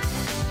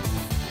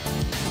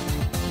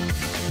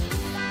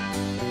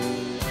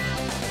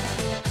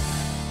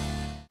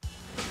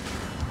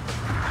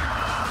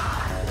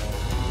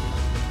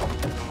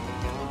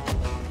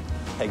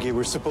 Hey,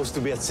 we're supposed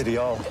to be at City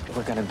Hall.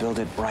 We're gonna build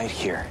it right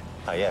here.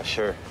 Oh, yeah,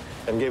 sure.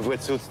 And give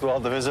wetsuits to all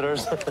the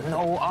visitors?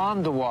 No,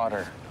 on the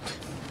water.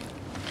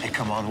 Hey,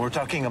 come on. We're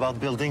talking about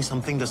building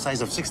something the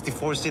size of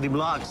 64 city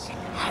blocks.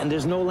 And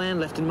there's no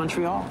land left in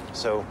Montreal.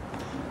 So,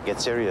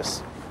 get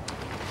serious.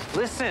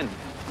 Listen,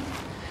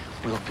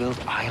 we'll build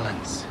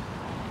islands.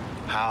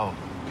 How?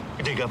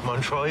 You dig up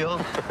Montreal?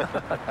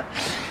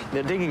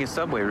 They're digging a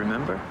subway,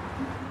 remember?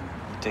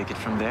 You take it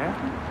from there,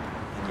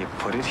 and you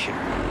put it here.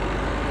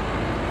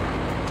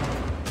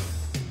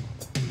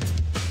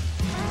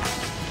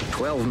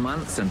 12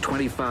 months and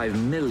 25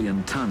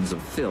 million tons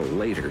of fill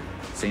later,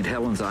 St.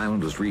 Helens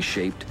Island was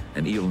reshaped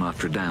and Ile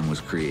Notre Dame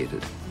was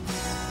created.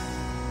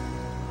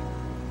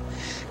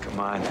 Come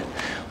on.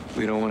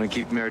 We don't want to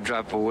keep Mayor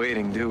Drapeau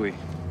waiting, do we?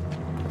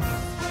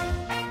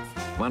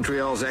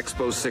 Montreal's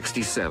Expo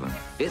 67.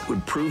 It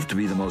would prove to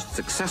be the most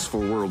successful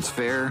World's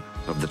Fair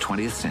of the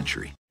 20th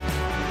century.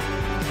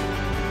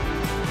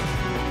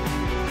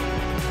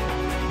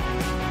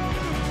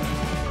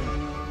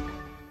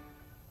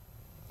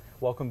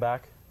 Welcome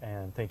back,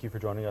 and thank you for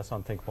joining us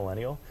on Think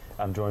Millennial.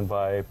 I'm joined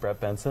by Brett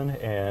Benson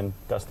and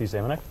Dusty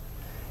Zamenek.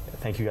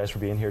 Thank you guys for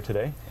being here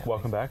today. Yeah,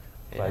 welcome back.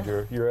 Glad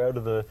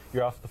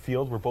you're off the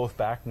field. We're both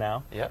back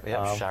now. Yep.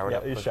 Showered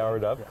up. You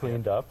showered up,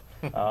 cleaned up.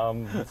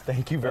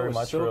 Thank you very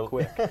much so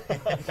quick.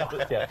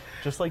 Yeah,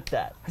 just like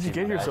that. How'd you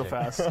get here so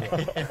fast?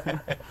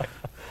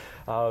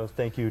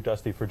 Thank you,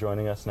 Dusty, for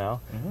joining us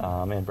now,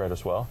 and Brett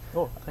as well.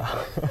 Oh,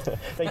 thank you.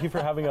 Thank you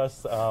for having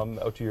us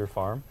out to your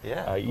farm.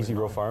 Yeah. Easy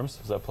Grow Farms.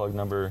 Is that plug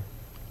number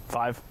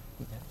 5?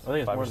 I think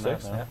it's 5 more or than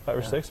 6. that now. 5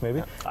 or 6, maybe.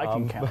 Yeah. I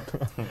can count.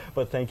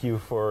 But thank you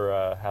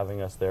for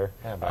having us there.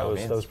 Yeah, that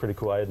was pretty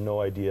cool. I had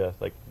no idea,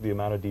 like, the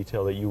amount of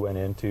detail that you went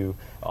into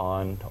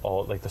on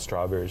all, like, the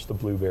strawberries, the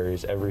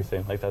blueberries,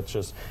 everything. Like, that's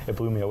just, it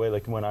blew me away.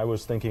 Like, when I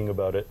was thinking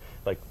about it,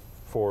 like,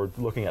 for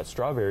looking at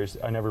strawberries,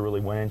 I never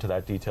really went into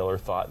that detail or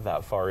thought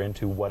that far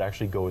into what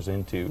actually goes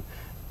into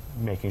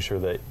making sure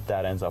that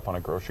that ends up on a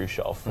grocery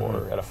shelf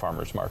or at a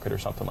farmer's market or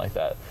something like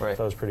that. Right.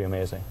 So that was pretty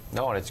amazing.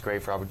 No, and it's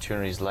great for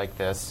opportunities like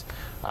this,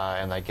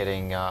 and like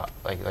getting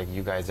like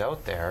you guys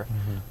out there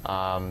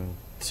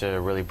to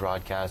really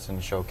broadcast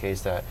and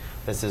showcase that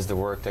this is the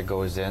work that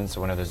goes in.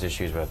 So when there's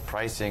issues with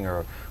pricing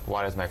or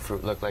why does my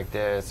fruit look like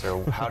this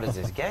or how does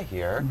this get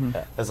here,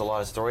 there's a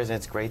lot of stories, and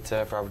it's great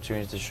for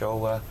opportunities to show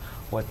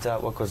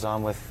what goes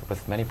on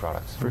with many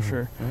products. For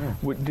sure.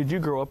 Did you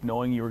grow up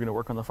knowing you were going to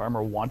work on the farm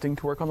or wanting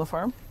to work on the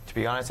farm? To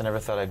be honest, I never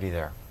thought I'd be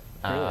there.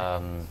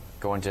 Really?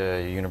 Going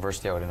to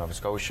university out in Nova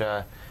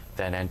Scotia,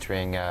 then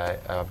entering an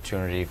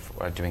opportunity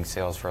for doing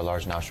sales for a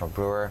large national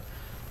brewer.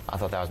 I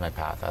thought that was my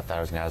path. I thought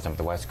I was going to end up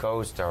the West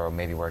Coast or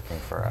maybe working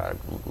for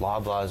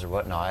Loblaws or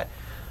whatnot.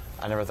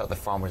 I never thought the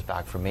farm was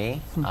back for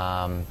me,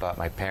 but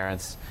my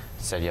parents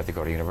said you have to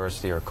go to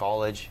university or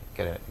college,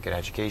 get an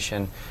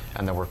education,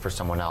 and then work for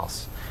someone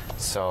else.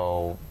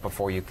 So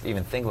before you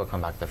even think about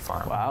coming back to the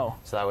farm. Wow.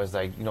 So that was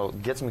like,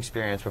 get some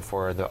experience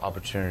before the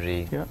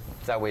opportunity. Yeah.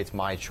 That way it's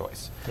my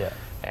choice. Yeah.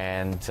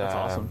 And that's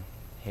awesome.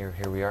 Here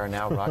we are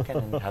now rocking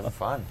and having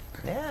fun.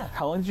 Yeah.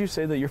 How long did you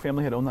say that your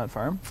family had owned that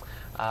farm?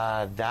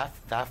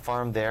 That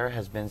farm there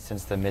has been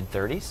since the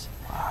mid-30s.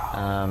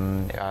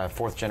 Wow.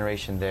 Fourth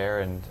generation there,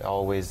 and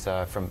always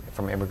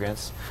from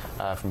immigrants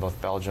from both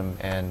Belgium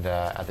and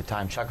at the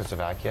time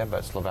Czechoslovakia,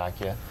 but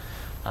Slovakia.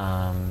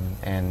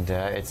 And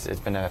it's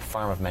been a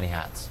farm of many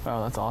hats.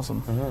 Oh, that's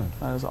awesome.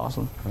 That is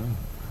awesome.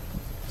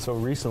 So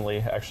recently,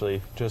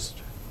 actually,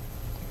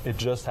 it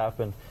just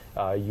happened.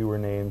 You were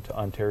named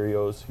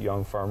Ontario's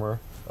Young Farmer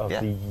of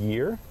the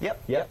Year.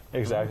 Yep.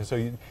 Exactly.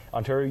 So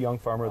Ontario Young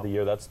Farmer of the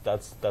Year.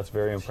 That's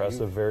very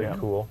impressive. Very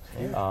cool.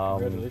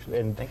 Congratulations.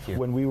 And thank you.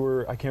 When we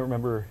were, I can't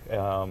remember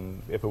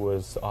if it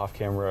was off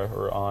camera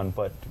or on,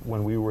 but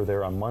when we were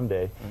there on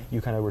Monday,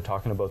 you kind of were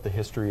talking about the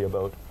history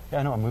about. Yeah,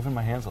 I know. I'm moving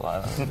my hands a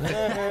lot.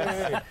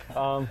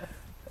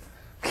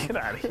 Get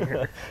out of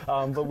here.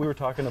 But we were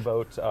talking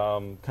about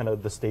kind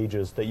of the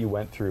stages that you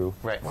went through.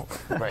 Right.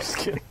 Just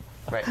kidding.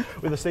 Right.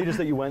 With the stages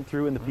that you went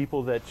through and the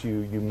people that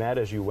you met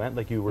as you went,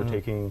 like you were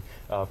taking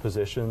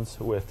positions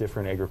with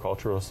different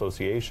agricultural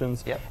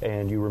associations,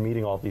 and you were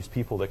meeting all these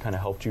people that kind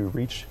of helped you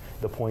reach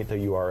the point that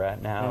you are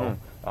at now,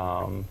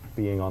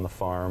 being on the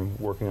farm,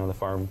 working on the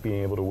farm,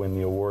 being able to win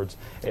the awards.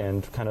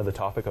 And kind of the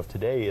topic of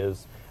today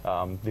is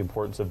the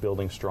importance of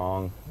building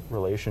strong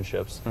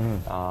relationships.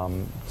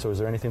 So is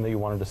there anything that you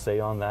wanted to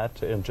say on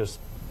that? And just,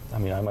 I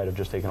mean, I might have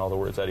just taken all the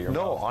words out of your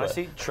mouth. No,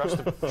 honestly, trust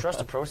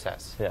the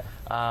process. Yeah.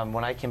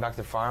 When I came back to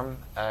the farm,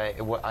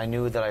 I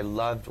knew that I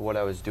loved what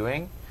I was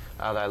doing,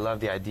 that I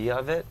loved the idea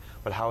of it,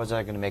 but how was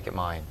I going to make it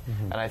mine?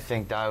 And I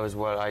think that was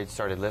what I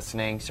started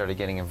listening, started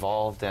getting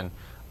involved, and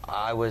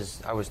I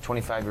was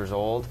 25 years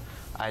old.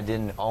 I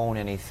didn't own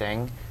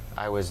anything.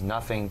 I was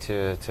nothing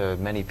to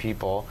many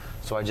people,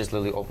 so I just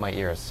literally opened my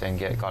ears and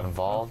got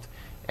involved.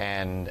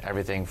 And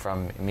everything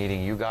from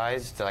meeting you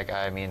guys to, like,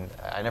 I mean,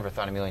 I never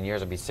thought in a million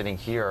years I'd be sitting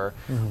here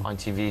on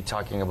TV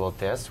talking about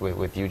this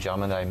with you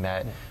gentlemen that I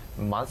met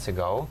months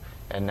ago,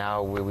 and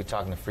now we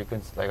talk on the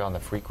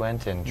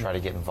frequent and try to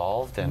get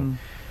involved, and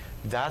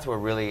that's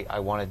what really I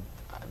wanted.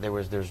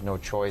 There's no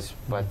choice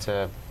but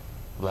to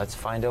let's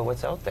find out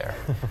what's out there,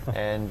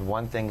 and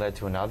one thing led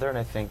to another, and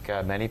I think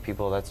many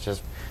people, let's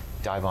just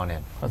dive on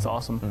in. That's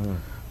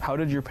awesome. How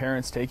did your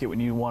parents take it when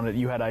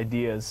you had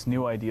ideas,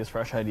 new ideas,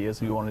 fresh ideas,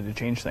 and you wanted to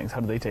change things?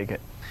 How did they take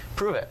it?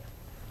 Prove it.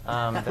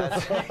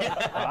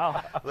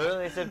 Wow.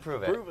 Literally, they said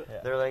prove it. Prove it.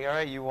 Yeah. They're like, all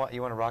right, you want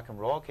to rock and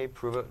roll? Okay,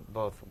 prove it.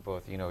 Both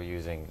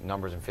using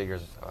numbers and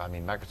figures. I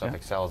mean, Microsoft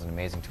Excel is an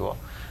amazing tool,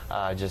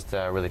 just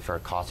really for a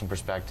costing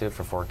perspective,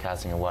 for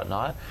forecasting and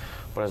whatnot.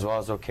 But as well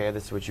as, okay,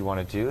 this is what you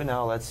want to do.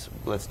 Now let's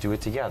do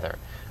it together.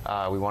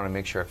 We want to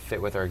make sure it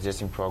fit with our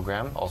existing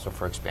program, also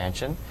for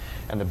expansion.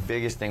 And the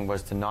biggest thing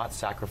was to not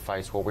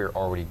sacrifice what we were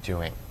already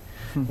doing.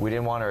 We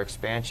didn't want our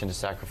expansion to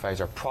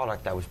sacrifice our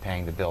product that was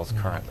paying the bills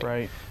currently.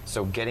 Right.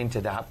 So getting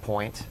to that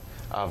point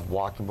of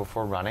walking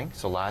before running.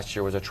 So last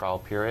year was a trial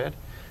period.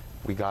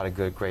 We got a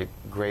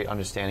great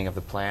understanding of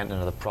the plan and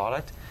of the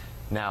product.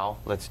 Now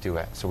let's do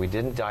it. So we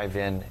didn't dive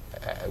in.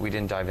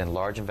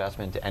 Large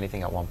investment into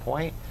anything at one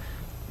point.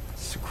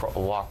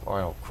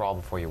 Crawl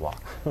before you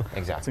walk.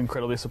 Exactly. It's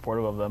incredibly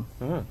supportive of them.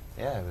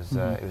 Yeah, it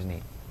was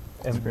neat.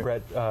 And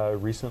Brett,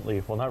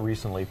 recently, well, not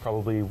recently,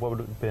 probably what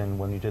would it have been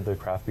when you did the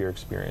craft beer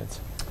experience?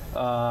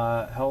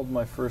 Held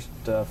my first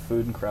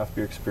food and craft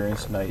beer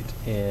experience night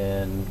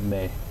in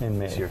May.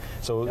 This year.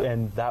 So,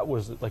 and that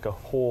was like a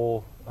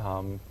whole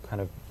kind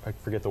of, I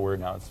forget the word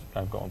now,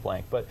 I'm going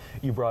blank, but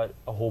you brought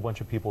a whole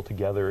bunch of people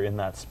together in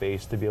that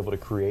space to be able to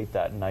create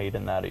that night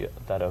and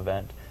that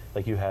event.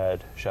 Like you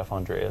had Chef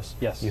Andreas,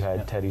 yes, you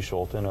had Teddy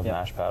Schulten of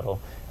Mash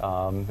Paddle,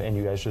 and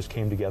you guys just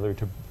came together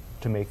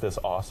to make this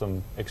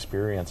awesome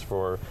experience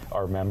for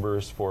our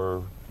members,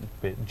 for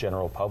the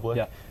general public.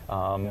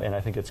 And I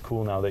think it's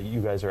cool now that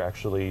you guys are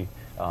actually,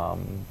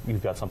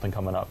 you've got something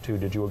coming up too.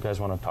 Did you guys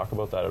want to talk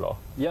about that at all?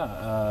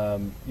 Yeah,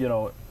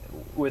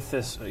 with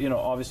this,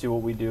 obviously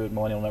what we do at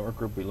Millennial Network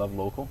Group, we love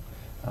local.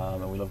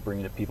 And we love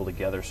bringing the people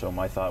together. So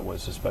my thought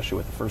was, especially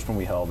with the first one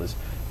we held, is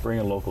bring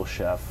a local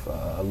chef,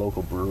 a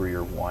local brewery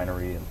or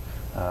winery,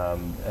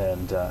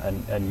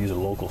 and use a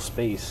local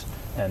space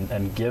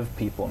and give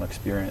people an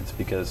experience,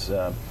 because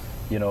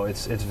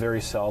it's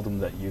very seldom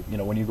that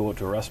when you go out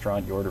to a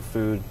restaurant, you order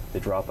food, they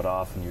drop it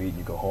off, and you eat and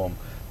you go home.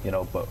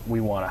 But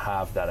we want to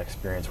have that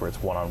experience where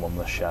it's one-on-one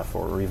with a chef,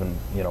 or even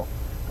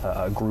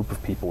a group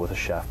of people with a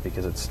chef,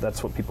 because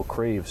that's what people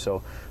crave.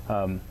 So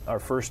our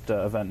first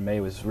event in May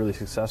was really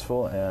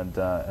successful,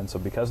 and so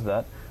because of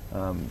that,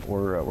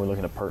 we're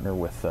looking to partner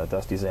with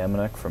Dusty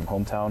Zamenek from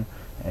Hometown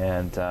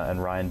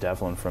and Ryan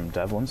Devlin from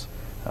Devlin's,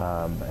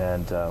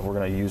 and we're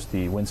going to use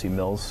the Wincy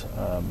Mills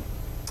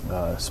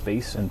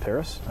space in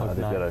Paris. They've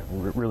got a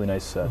really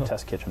nice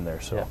test kitchen there.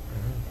 So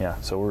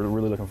so we're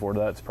really looking forward to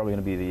that. It's probably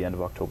going to be the end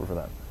of October for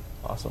that.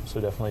 Awesome. So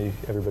definitely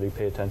everybody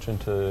pay attention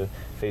to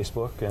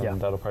Facebook,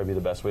 and that'll probably be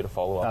the best way to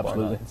follow up on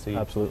that and see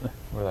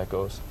where that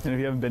goes. And if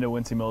you haven't been to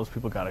Wincy Mills,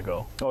 people gotta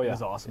go. Oh yeah,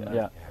 it's awesome.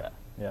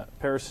 Yeah.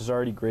 Paris is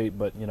already great,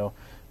 but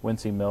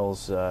Wincy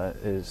Mills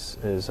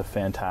is a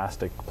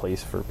fantastic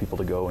place for people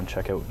to go and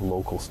check out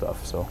local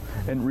stuff. So,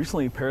 and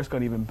recently Paris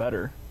got even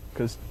better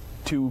because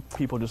 2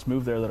 people just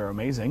moved there that are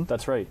amazing.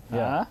 That's right.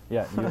 Yeah,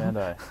 you and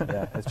I.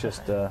 Yeah, it's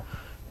just.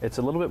 It's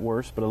a little bit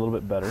worse, but a little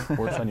bit better.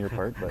 Worse on your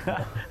part, but.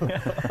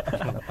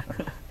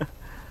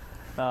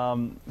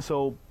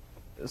 So,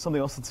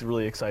 something else that's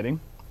really exciting.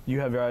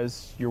 You have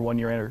your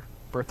 1-year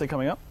birthday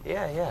coming up.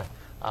 Yeah.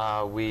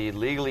 We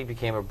legally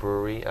became a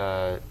brewery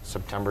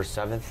September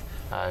 7th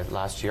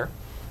last year.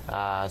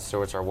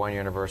 So it's our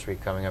 1-year anniversary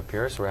coming up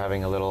here. So we're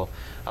having a little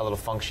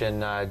function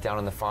down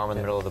on the farm in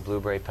the middle of the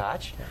blueberry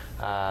patch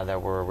that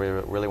we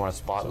really want to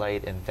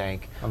spotlight and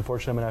thank.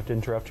 Unfortunately, I'm going to have to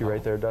interrupt you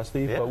right there,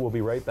 Dusty, but we'll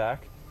be right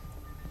back.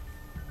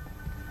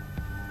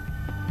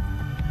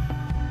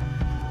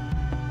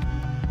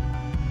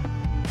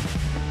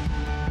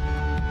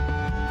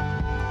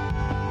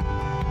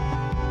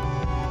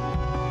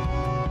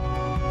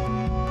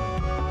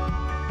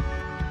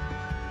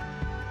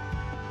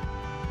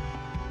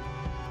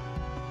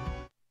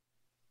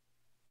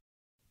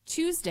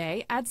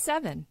 Tuesday at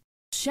 7.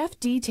 Chef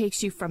D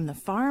takes you from the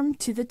farm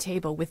to the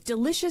table with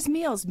delicious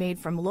meals made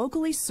from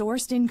locally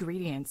sourced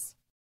ingredients.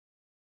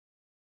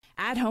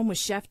 At Home with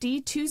Chef D,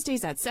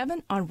 Tuesdays at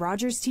 7 on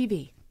Rogers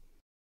TV.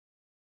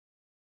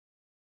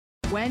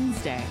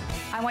 Wednesday.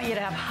 I want you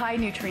to have high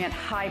nutrient,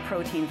 high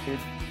protein food.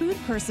 Food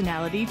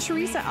personality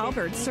Teresa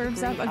Albert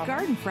serves up a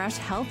garden fresh,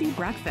 healthy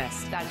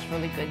breakfast. That's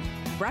really good.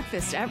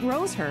 Breakfast at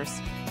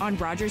Rosehurst on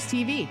Rogers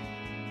TV.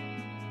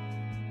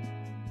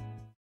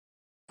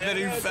 That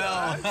he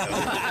fell.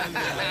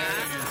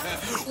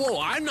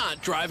 Whoa, I'm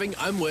not driving.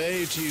 I'm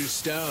way too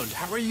stoned.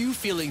 How are you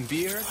feeling,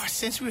 Beer? Oh,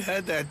 since we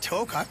had that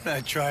talk, I'm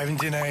not driving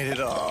tonight at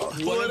all.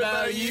 What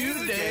about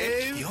you,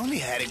 Dave? You only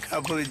had a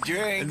couple of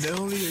drinks. And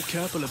only a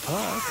couple of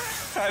pop.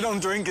 I don't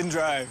drink and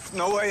drive.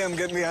 No way I'm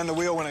getting behind the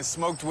wheel when I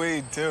smoked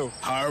weed, too.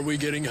 How are we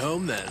getting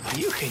home, then?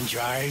 You can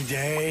drive,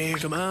 Dave.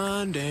 Come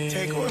on, Dave.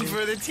 Take one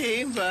for the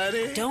team,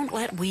 buddy. Don't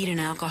let weed and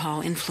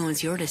alcohol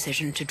influence your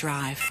decision to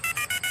drive.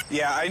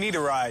 Yeah, I need a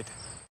ride.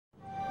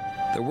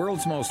 The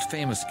world's most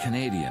famous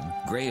Canadian,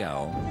 Grey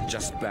Owl,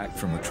 just back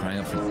from a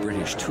triumphant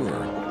British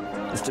tour,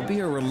 is to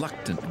be a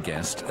reluctant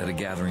guest at a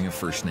gathering of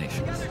First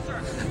Nations.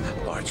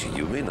 Archie,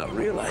 you may not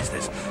realize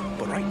this,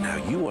 but right now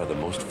you are the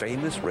most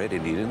famous Red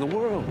Indian in the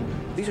world.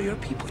 These are your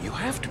people. You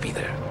have to be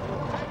there.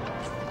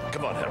 Come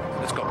on him.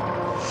 Let's go.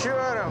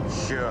 Sure, I'm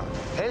sure.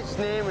 His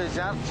name is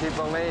Archie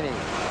Bellini.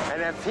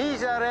 And if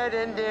he's a Red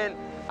Indian,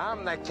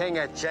 I'm the King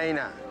of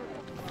China.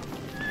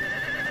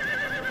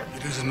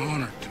 It is an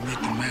honor to meet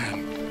the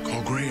man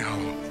called Grey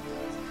Owl,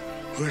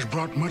 who has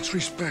brought much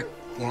respect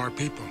for our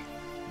people.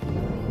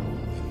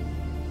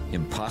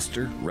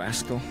 Imposter,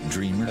 rascal,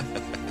 dreamer.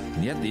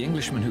 And yet the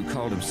Englishman who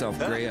called himself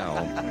Grey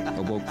Owl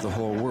awoke the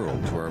whole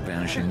world to our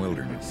vanishing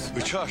wilderness.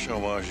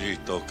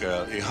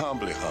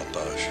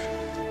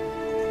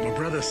 My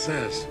brother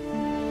says,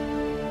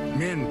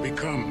 men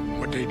become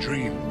what they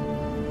dream.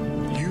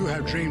 You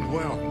have dreamed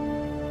well.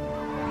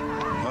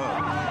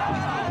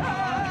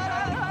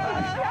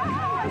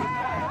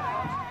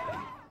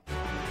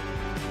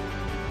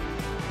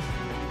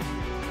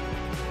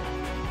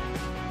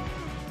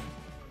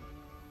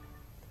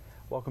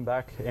 Welcome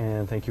back,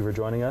 and thank you for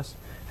joining us.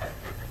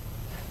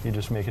 You're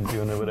just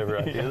doing whatever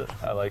I do.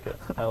 I like it.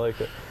 I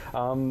like it.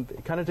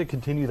 Kind of to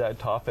continue that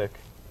topic.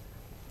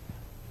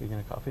 You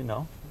gonna coffee?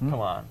 No? Come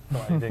on.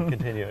 You didn't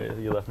continue.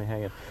 You left me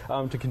hanging.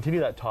 To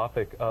continue that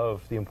topic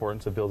of the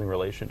importance of building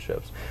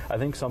relationships, I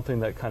think something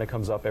that kind of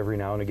comes up every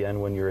now and again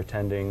when you're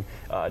attending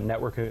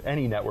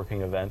any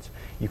networking events,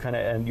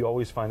 you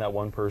always find that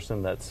one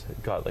person that's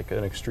got like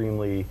an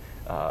extremely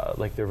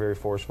they're very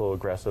forceful,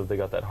 aggressive. They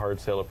got that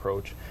hard sale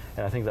approach,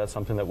 and I think that's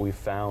something that we've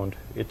found.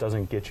 It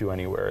doesn't get you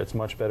anywhere. It's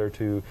much better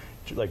to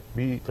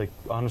be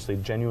honestly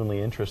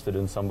genuinely interested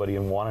in somebody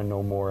and want to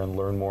know more and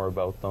learn more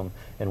about them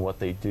and what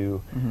they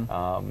do.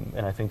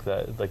 And I think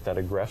that that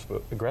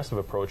aggressive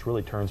approach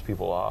really turns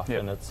people off,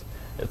 and it's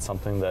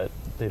something that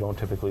they don't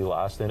typically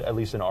last. And at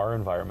least in our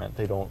environment,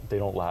 they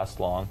don't last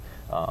long.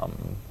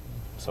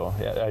 So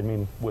yeah, I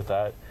mean, with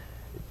that,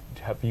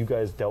 have you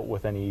guys dealt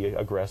with any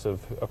aggressive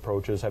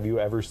approaches? Have you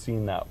ever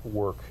seen that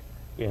work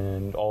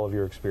in all of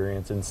your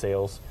experience in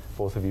sales?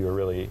 Both of you are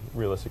really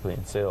realistically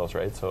in sales,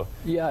 right? So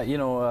yeah,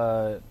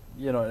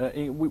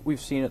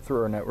 we've seen it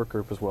through our network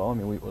group as well. I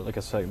mean, like I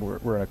said,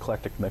 we're an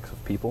eclectic mix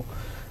of people,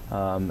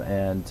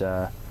 and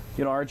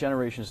our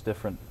generation is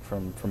different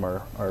from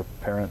our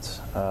parents.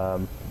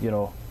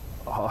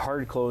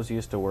 Hard close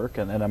used to work,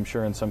 and I'm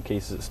sure in some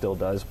cases it still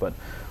does. But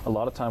a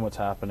lot of time, what's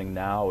happening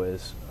now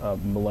is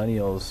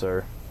millennials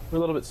are. We're a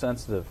little bit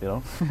sensitive,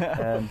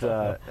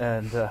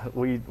 and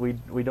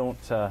we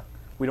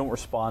don't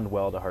respond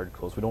well to hard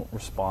close. We don't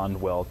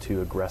respond well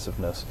to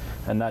aggressiveness,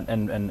 and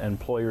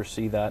employers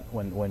see that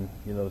when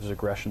there's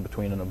aggression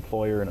between an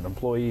employer and an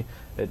employee,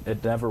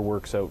 it never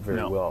works out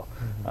very well.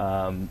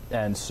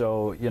 And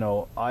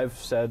so I've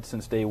said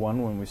since day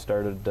one when we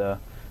started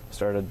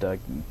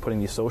putting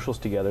these socials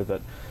together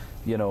that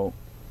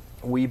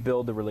we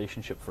build the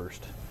relationship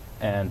first.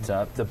 And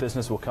the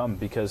business will come,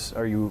 because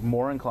are you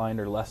more inclined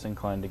or less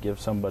inclined to give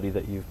somebody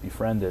that you've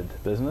befriended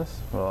business?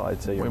 Well,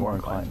 I'd say you're more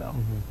inclined now.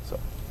 So,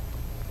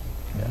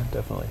 yeah,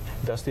 definitely.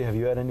 Dusty, have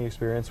you had any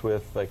experience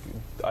with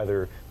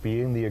either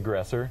being the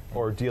aggressor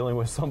or dealing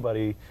with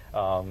somebody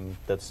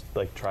that's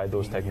tried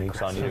those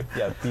techniques on you?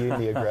 Yeah, being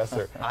the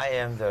aggressor. I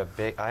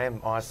am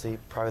honestly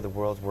probably the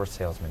world's worst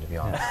salesman, to be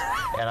honest.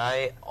 And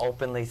I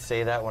openly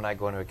say that when I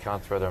go into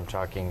accounts, whether I'm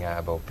talking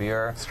about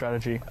beer.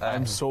 Strategy.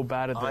 I'm so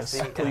bad at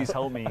honestly, this. Please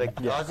help me.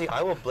 Honestly,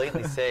 I will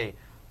blatantly say,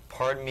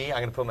 pardon me, I'm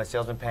going to put my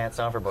salesman pants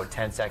on for about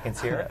 10 seconds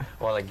here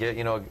while I get,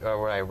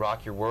 where I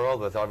rock your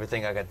world with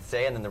everything I got to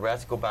say, and then the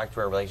rest go back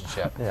to our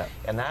relationship.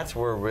 And that's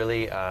where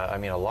really,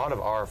 a lot of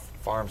our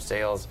farm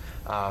sales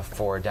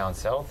for down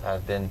south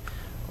have been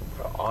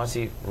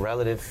honestly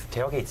relative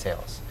tailgate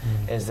sales.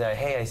 Is that,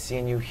 hey, I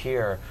seen you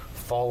here,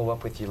 follow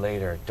up with you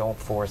later, don't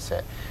force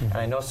it. And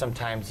I know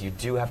sometimes you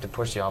do have to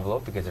push the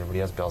envelope because everybody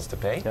has bills to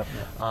pay.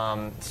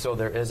 So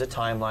there is a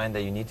timeline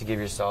that you need to give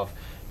yourself,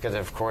 because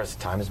of course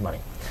time is money.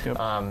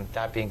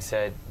 That being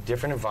said,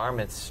 different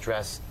environments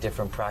stress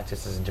different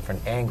practices and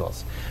different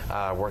angles.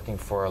 Working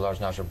for a large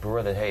national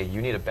brewer, that hey,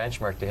 you need a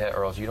benchmark to hit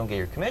or else you don't get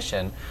your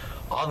commission.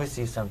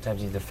 Obviously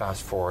sometimes you need to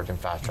fast forward and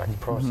fast track the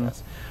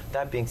process.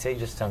 That being said, you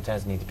just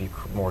sometimes need to be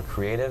more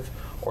creative,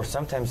 or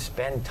sometimes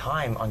spend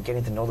time on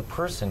getting to know the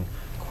person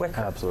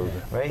quicker.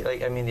 Absolutely. Right?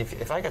 Like, I mean,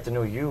 if I got to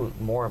know you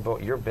more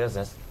about your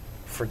business,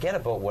 forget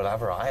about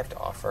whatever I have to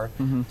offer.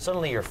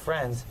 Suddenly your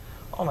friends,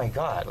 oh my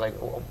God,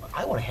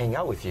 I want to hang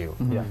out with you.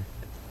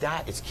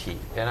 That is key.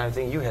 And I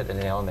think you hit the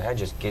nail on the head,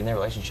 just getting the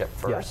relationship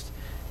first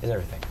is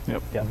everything.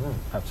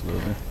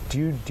 Absolutely.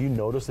 Do you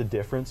notice a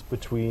difference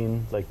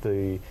between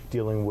the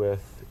dealing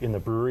with in the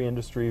brewery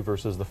industry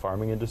versus the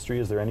farming industry?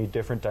 Is there any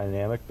different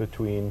dynamic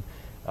between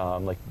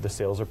the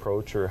sales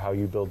approach or how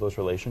you build those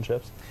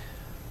relationships?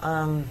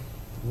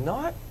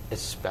 Not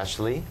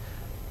especially.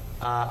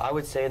 I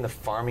would say in the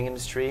farming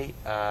industry,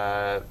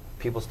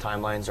 people's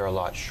timelines are a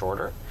lot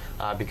shorter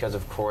because,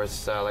 of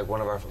course,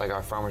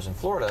 our farmers in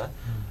Florida,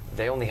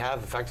 they only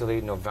have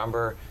effectively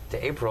November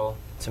to April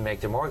to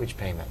make their mortgage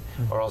payment,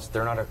 or else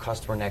they're not a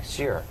customer next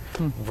year.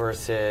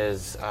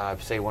 Versus,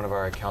 say, one of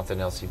our accounts at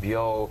an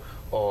LCBO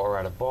or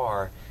at a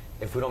bar,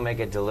 if we don't make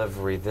a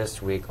delivery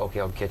this week, okay,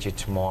 I'll get you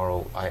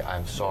tomorrow.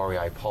 I'm sorry,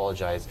 I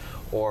apologize.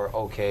 Or,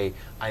 okay,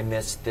 I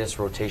missed this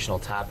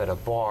rotational tap at a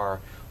bar.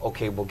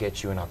 Okay, we'll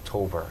get you in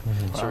October,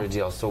 sort of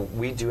deal. So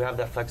we do have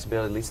that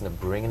flexibility, at least in the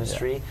brewing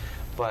industry.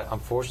 But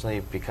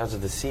unfortunately, because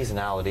of the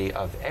seasonality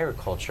of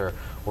agriculture,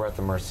 we're at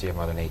the mercy of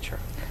Mother Nature.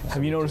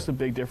 Have you noticed a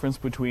big difference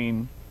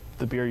between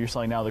the beer you're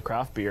selling now, the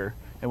craft beer,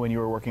 and when you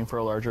were working for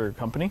a larger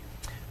company?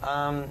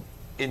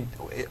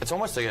 It's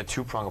almost like a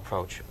two-prong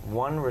approach.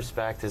 One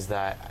respect is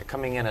that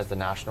coming in as the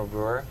national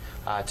brewer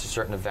to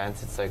certain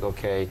events, it's like,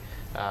 okay,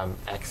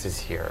 X is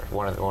here.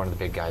 One of the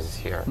big guys is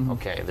here.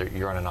 Okay,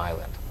 you're on an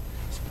island,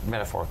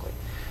 metaphorically.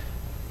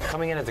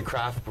 Coming in at the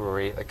craft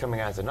brewery, like coming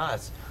as an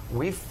us,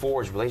 we've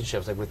forged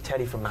relationships, like with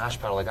Teddy from Mash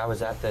Paddle. Like I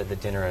was at the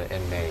dinner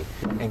in May,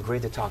 and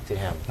great to talk to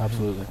him.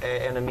 Absolutely.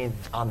 And I mean,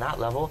 on that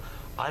level,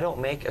 I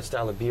don't make a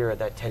style of beer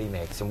that Teddy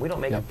makes, and we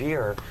don't make a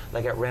beer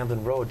like at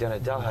Ramblin' Road down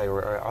at Delhi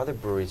or other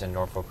breweries in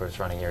Norfolk or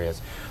surrounding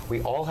areas.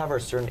 We all have our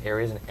certain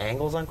areas and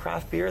angles on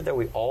craft beer that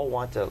we all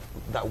want to,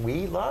 that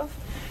we love.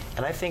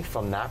 And I think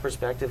from that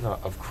perspective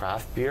of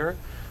craft beer,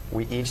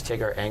 we each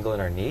take our angle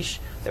and our niche,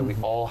 that we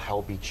all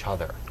help each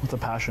other. It's a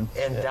passion.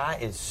 And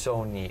that is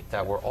so neat,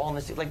 that we're all in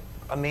this, like,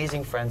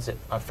 amazing friendship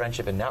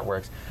and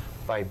networks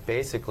by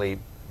basically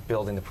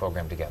building the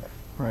program together.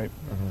 Right.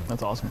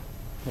 That's awesome.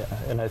 Yeah,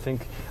 and I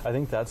think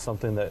that's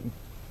something that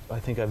I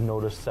think I've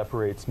noticed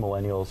separates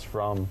millennials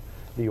from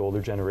the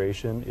older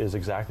generation is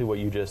exactly what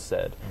you just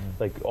said.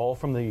 Like all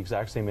from the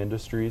exact same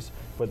industries,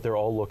 but you're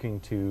all looking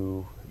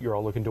to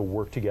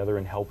work together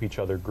and help each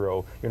other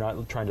grow. You're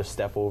not trying to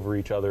step over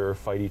each other or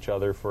fight each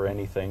other for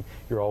anything.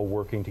 You're all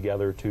working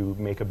together to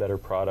make a better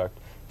product,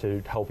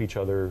 to help each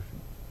other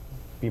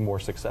be more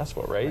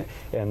successful, right?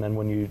 And then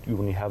when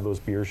you have those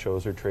beer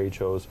shows or trade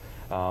shows,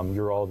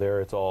 you're all there.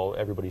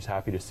 Everybody's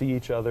happy to see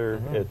each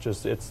other.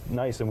 It's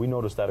nice, and we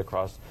noticed that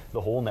across the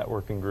whole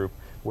networking group,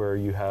 where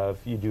you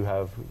do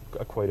have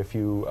quite a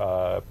few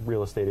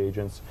real estate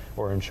agents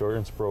or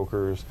insurance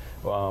brokers,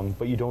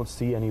 but you don't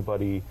see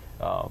anybody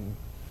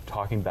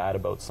talking bad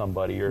about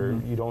somebody,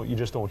 or you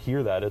just don't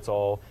hear that. It's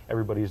all,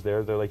 everybody's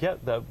there. They're like, yeah,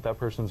 that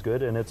person's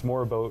good, and it's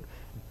more about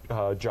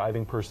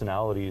driving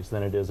personalities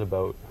than it is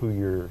about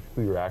who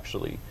you're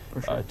actually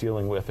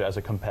dealing with as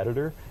a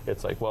competitor.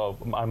 It's like, well,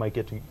 I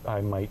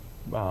might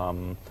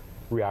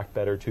react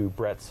better to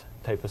Brett's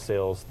type of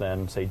sales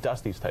than say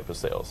Dusty's type of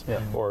sales.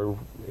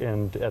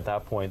 And at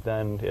that point,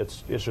 then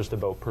it's just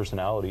about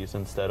personalities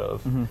instead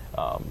of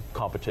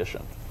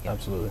competition.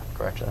 Absolutely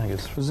correct. I think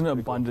there's an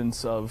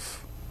abundance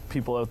of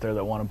people out there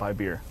that want to buy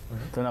beer.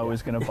 They're not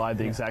always going to buy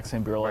the exact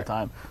same beer all the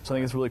time. So I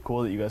think it's really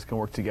cool that you guys can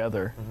work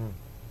together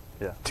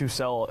to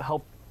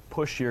help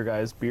push your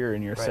guys' beer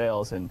in your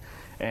sales and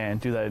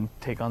do that and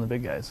take on the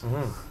big guys.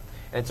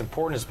 And it's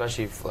important,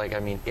 especially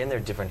in their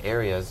different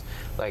areas,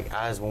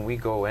 as when we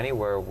go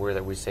anywhere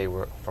where we say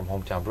we're from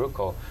Hometown Brew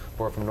Co.,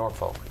 we're from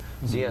Norfolk.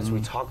 So yes,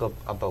 we talk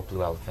about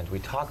Blue Elephant. We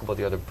talk about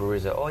the other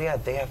breweries that, oh yeah,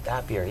 they have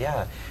that beer.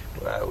 Yeah,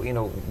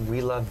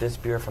 we love this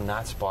beer from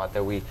that spot.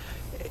 That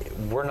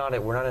we're not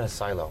in a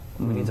silo.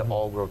 We need to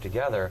all grow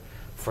together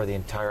for the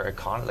entire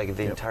economy,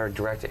 the entire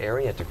direct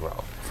area to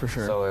grow. For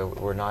sure. So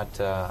we're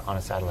not on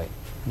a satellite.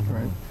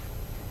 Right.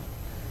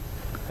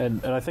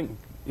 And I think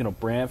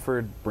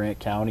Brantford, Brant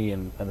County,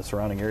 and the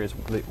surrounding areas,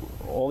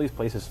 all these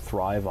places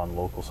thrive on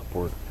local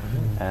support.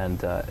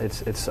 And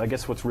it's I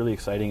guess what's really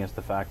exciting is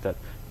the fact that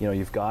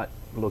you've got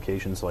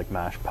locations like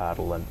Mash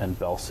Paddle and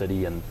Bell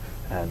City and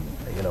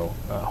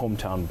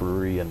Hometown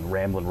Brewery and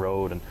Ramblin'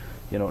 Road, and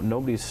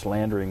nobody's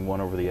slandering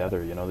one over the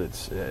other.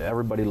 It's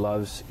everybody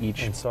loves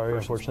each. And sorry,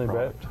 unfortunately,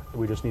 Brett,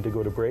 we just need to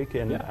go to break,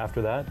 and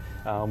after that,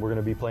 we're going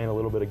to be playing a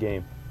little bit of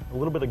game.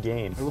 We're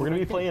going to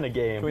be playing a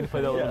game. We're going to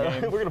play that little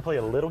game. We're going to play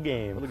a little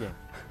game.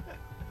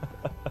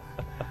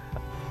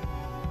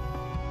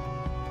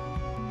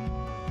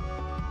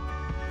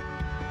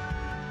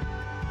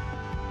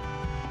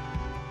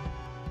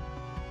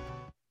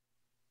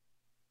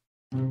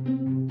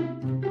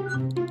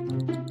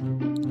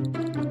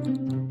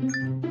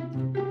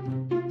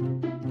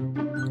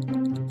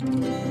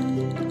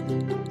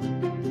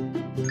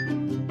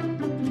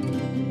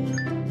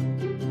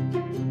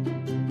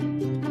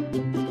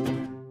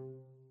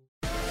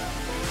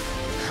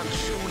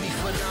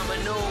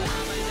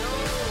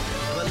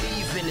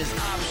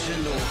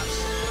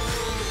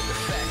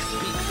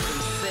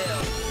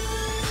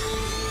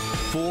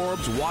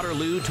 Forbes,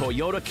 Waterloo,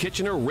 Toyota,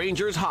 Kitchener,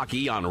 Rangers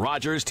hockey on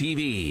Rogers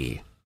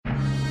TV.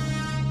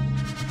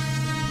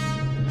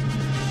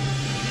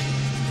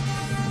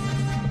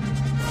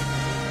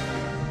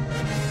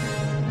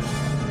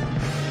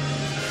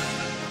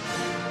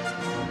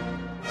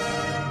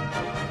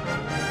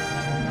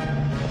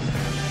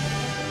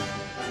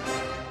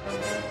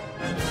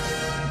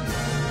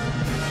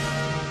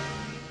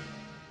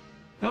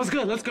 That was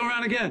good. Let's go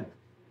around again.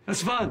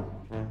 That's fun.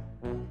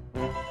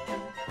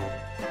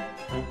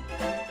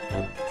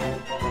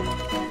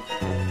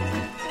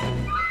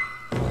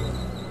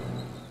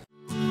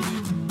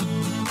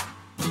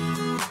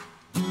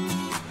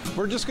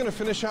 We're just going to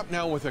finish up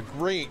now with a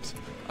great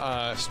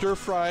stir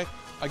fry.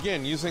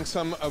 Again, using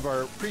some of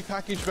our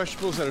prepackaged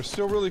vegetables that are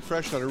still really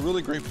fresh, that are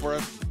really great for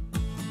us.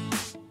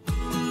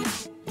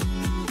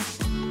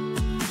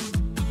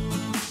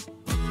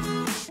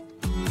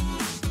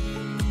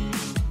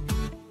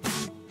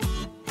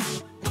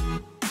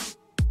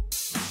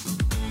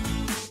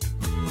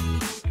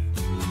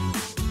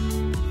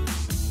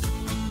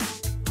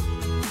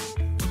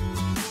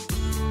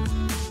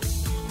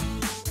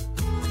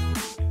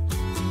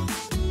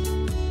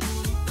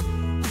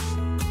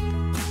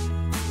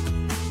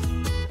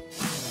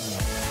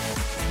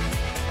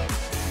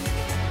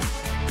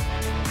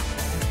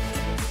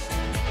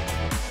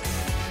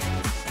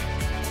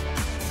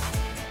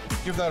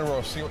 Give that a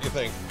roast, see what you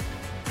think.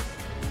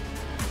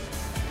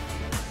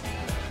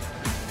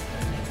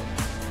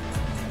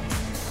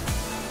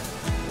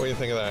 What do you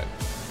think of that?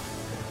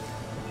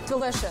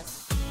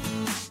 Delicious.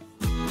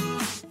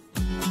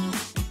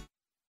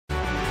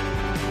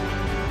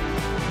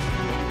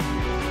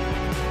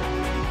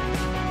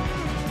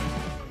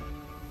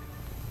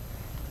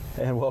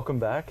 And welcome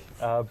back.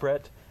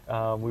 Brett,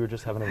 we were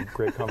just having a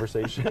great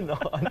conversation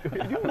on...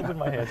 You moving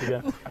my hands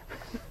again.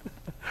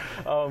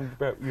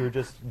 Brett,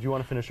 do you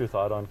want to finish your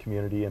thought on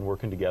community and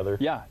working together?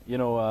 Yeah,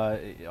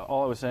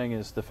 all I was saying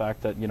is the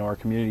fact that, our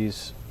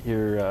communities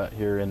here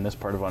in this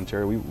part of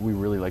Ontario, we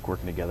really like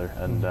working together,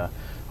 and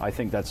I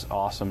think that's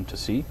awesome to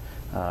see.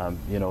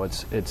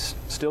 It's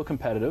still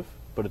competitive,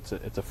 but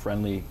it's a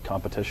friendly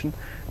competition,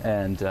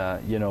 and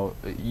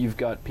you've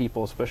got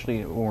people,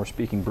 especially when we're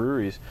speaking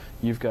breweries,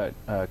 you've got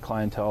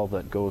clientele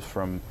that goes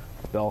from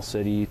Bell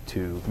City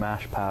to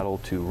Mash Paddle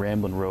to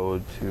Ramblin'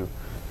 Road to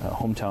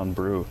Hometown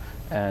Brew,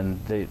 and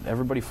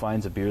everybody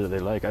finds a beer that they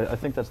like. I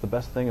think that's the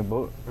best thing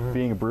about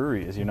being a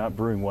brewery is you're not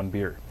brewing one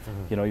beer.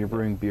 You're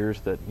brewing beers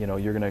that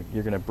you're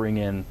gonna bring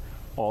in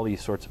all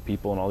these sorts of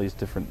people and all these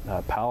different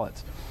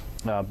palates.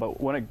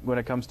 But when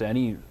it comes to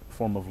any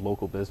form of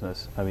local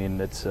business, I mean,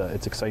 it's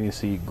exciting to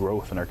see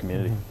growth in our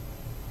community.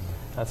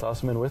 That's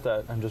awesome. And with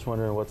that, I'm just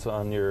wondering what's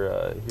on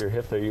your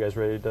hip there. You guys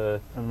ready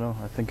to? I don't know.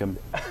 I think I'm.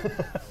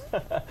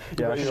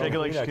 Yeah, shake it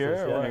like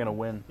Shakira. Yeah. I'm gonna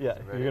win. Yeah,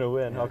 you're gonna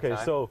win. Yeah, okay,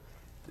 time. so.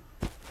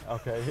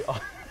 Okay.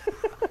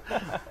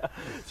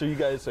 So are you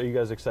guys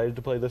excited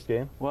to play this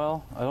game?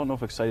 Well, I don't know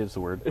if excited is the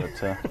word,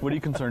 but what are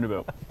you concerned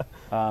about?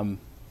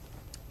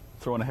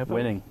 Throwing a hip?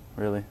 Winning,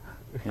 really.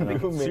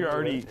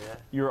 So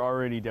you're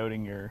already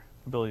doubting your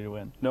ability to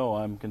win. No,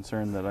 I'm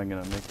concerned that I'm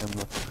going to make him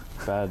look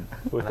bad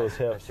with those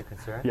hips. That's your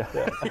concern? Yeah.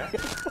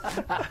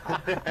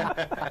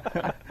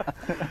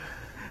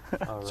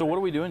 So what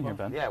are we doing here,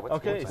 Ben? Yeah.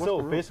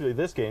 So basically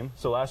this game.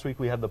 So last week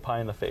we had the pie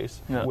in the face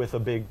with a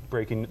big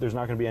breaking. There's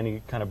not going to be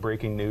any kind of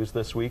breaking news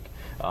this week.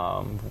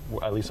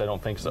 At least I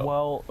don't think so.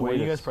 Well, were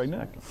you guys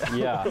pregnant?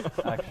 Yeah,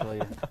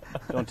 actually.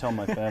 Don't tell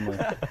my family.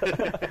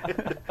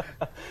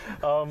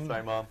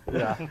 Sorry, Mom.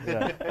 Yeah.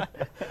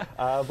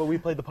 But we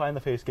played the pie in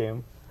the face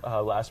game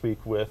last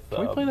week with.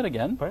 Can we play that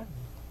again?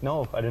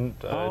 No, I didn't.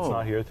 It's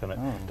not here tonight.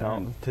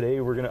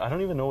 Today we're gonna. I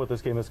don't even know what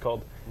this game is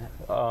called,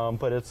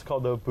 but it's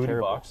called the Booty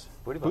Box.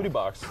 Booty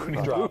Box. Booty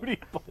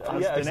Box.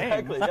 Yeah,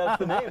 exactly. Yeah, that's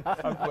the name.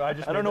 I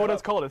don't know what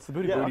it's called. It's the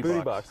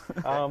Booty Box.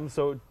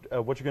 So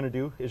what you're gonna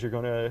do is you're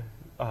gonna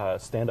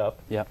stand up.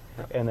 Yep.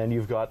 And then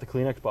you've got the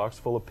Kleenex box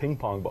full of ping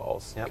pong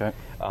balls. Yep. Okay.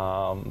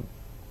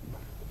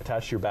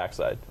 Attached to your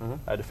backside.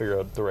 I had to figure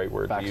out the right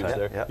word to use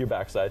there. Yep. Your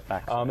backside.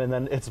 And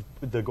then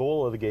the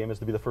goal of the game is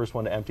to be the first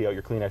one to empty out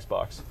your Kleenex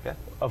box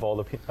of all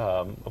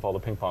the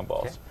ping pong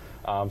balls.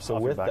 So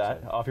off with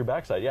that, off your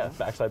backside,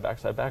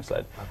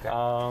 backside. Okay.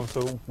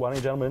 So why don't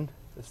you gentlemen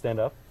stand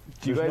up?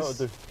 Do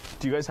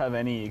you guys have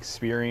any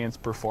experience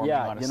performing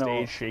on a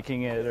stage,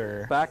 shaking it,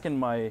 or back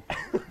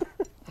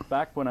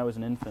when I was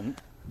an infant?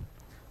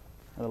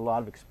 I had a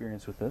lot of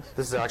experience with this.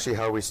 This is actually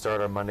how we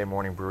start our Monday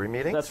morning brewery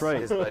meetings. That's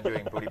right. Is by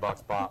doing Booty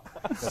Box Bop.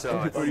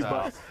 So Booty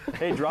Box.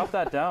 Hey, drop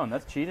that down.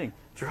 That's cheating.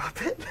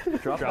 Drop it.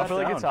 Drop it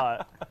like it's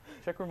hot.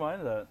 Check where mine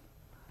is at.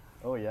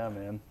 Oh yeah,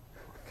 man.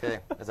 Okay.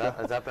 Is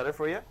that better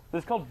for you?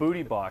 This is called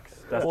Booty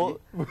Box. That's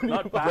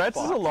not back Brett's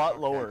box. is a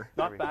lot lower.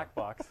 Not back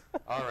box.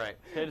 All right.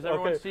 Okay, does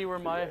everyone see where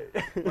my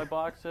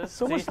box is?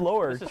 So much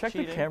lower. This is Check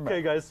cheating. the camera.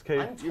 Okay, guys.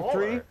 Okay.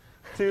 3,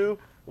 2,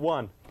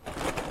 1.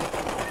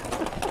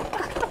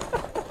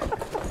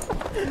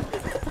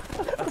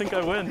 I think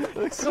I win.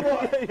 Come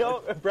on,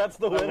 Brett's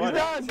the winner. He's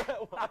done.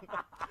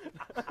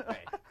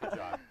 Hey, good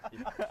job.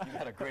 You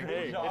had a great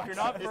Hey, if you're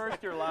not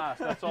first, you're last.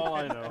 That's all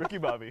I know. Ricky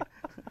Bobby.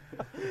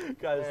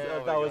 Guys,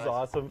 that was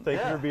awesome.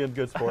 Thank you for being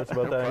good sports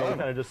about that.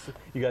 I know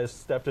you guys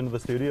stepped into the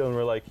studio and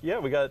we're like, yeah,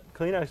 we got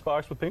Kleenex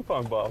box with ping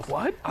pong balls.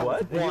 What?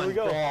 Here we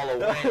go. Ball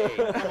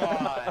away.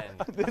 Come on.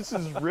 This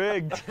is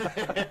rigged.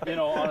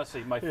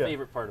 Honestly, my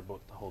favorite part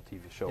about the whole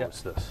TV show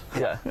was this.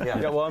 Yeah.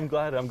 Well, I'm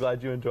glad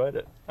you enjoyed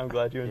it. I'm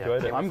glad you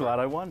enjoyed it. I'm glad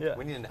I won. Yeah.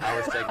 We need an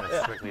hour segment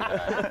strictly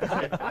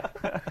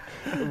that.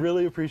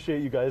 Really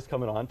appreciate you guys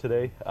coming on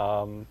today.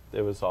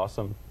 It was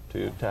awesome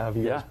to have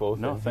you guys both.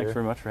 No, thanks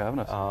very much for having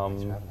us.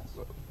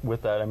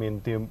 With that, I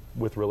mean,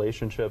 with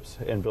relationships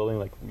and building,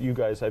 like you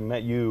guys, I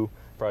met you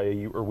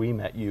we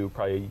met you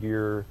probably a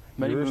year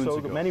Many or moons so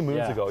ago. Many moons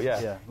Yeah. ago, yeah.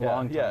 Yeah,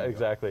 long time ago.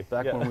 Exactly.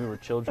 Back when we were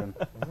children.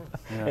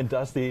 Yeah. And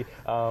Dusty,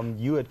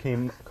 you had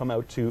come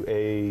out to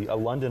a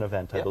London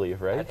event, I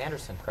believe, right? At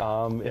Anderson,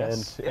 correct.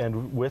 Yes.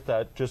 And with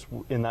that, just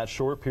in that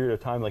short period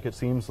of time, like it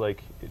seems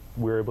like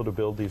we're able to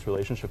build these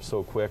relationships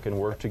so quick and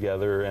work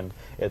together, and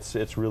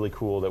it's really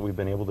cool that we've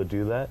been able to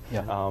do that.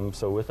 Yeah.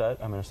 So with that,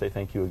 I'm going to say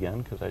thank you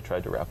again, because I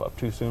tried to wrap up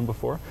too soon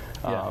before.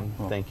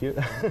 Thank you.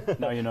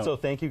 Now you know. So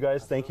thank you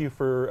guys. Thank you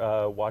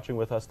for watching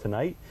with us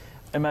tonight.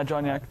 And Matt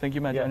Joniak, thank you,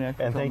 Matt Joniak.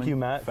 And thank you,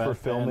 Matt, for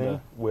filming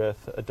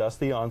with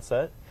Dusty on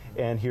set.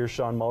 And here's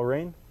Sean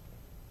Mulrain.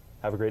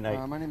 Have a great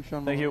night. My name's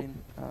Sean Thank Mulrain.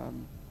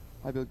 you.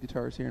 I build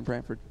guitars here in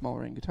Brantford,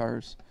 Mulrain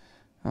Guitars.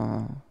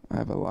 I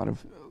have a lot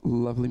of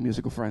lovely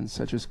musical friends,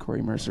 such as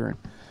Corey Mercer and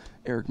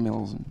Eric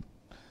Mills and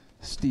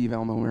Steve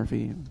Elmo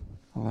Murphy and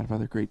a lot of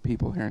other great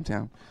people here in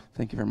town.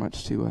 Thank you very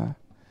much to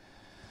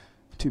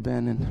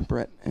Ben and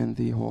Brett and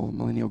the whole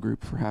Millennial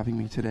group for having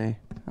me today.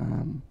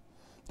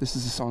 This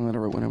is a song that I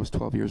wrote when I was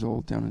 12 years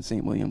old down in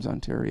St. Williams,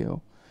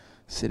 Ontario,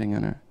 sitting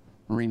on a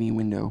rainy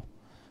window.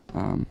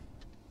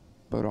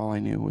 But all I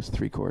knew was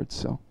 3 chords,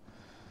 so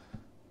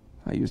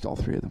I used all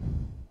 3 of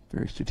them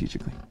very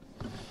strategically.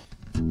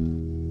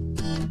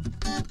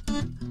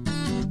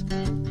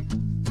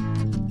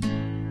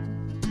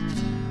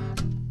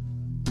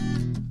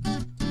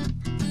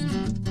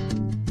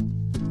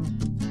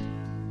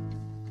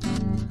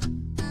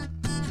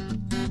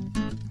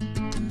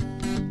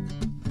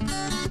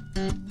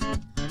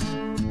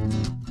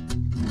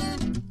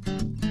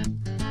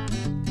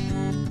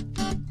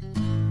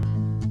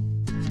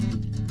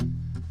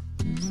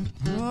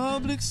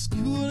 Public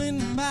school in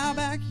my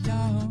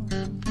backyard,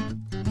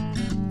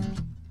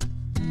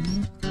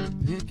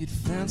 picket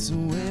fence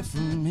away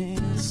from me,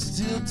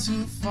 still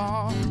too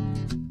far,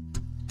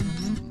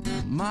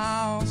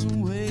 miles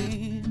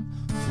away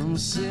from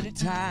city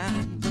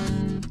time,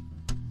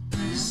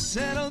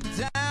 settled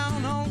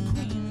down on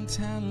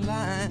Queenstown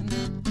line.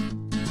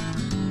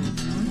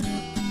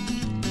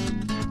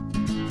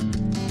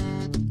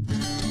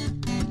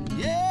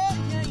 Yeah,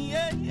 yeah,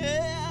 yeah,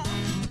 yeah.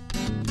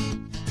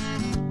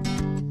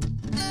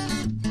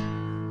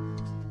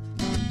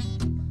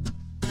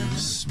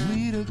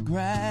 Sweeter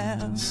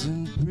grass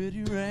and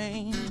pretty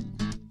rain,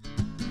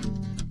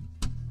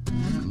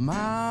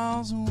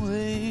 miles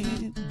away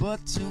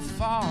but too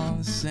far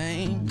the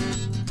same.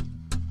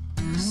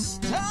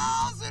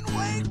 Stars that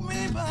wake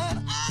me but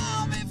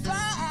I'll be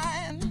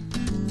fine.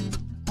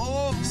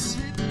 Oh,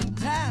 sitting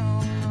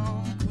down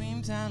on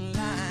Queenstown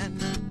line.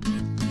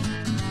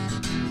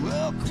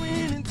 Well,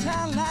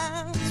 Queenstown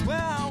line's where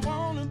I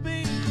wanna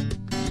be.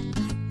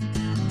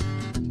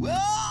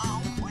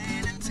 Well,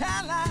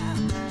 Queenstown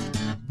line,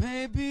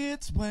 baby,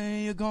 it's where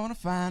you're gonna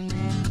find me.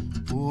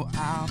 Oh,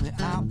 I'll be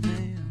out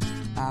there,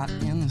 out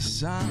in the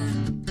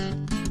sun.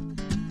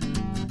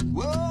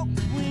 Whoa,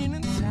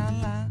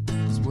 Queenstown line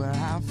is where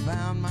I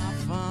found my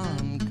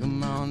fun.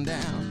 Come on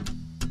down.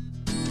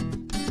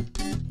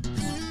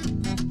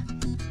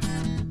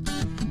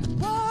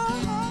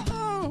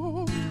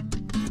 Whoa.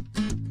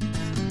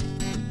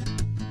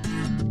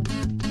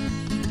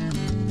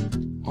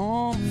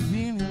 Oh, I'm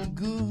feeling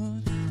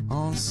good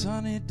on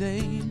sunny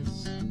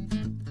days.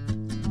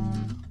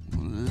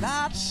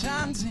 Light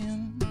shines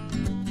in,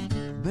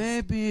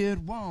 baby, it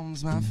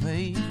warms my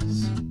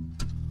face.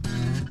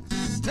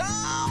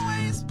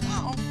 Always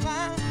all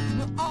fine,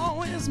 but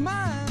always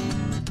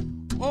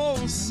mine.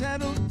 Oh,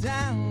 settle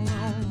down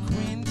on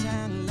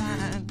Queenstown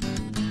line.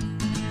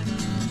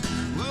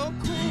 Well,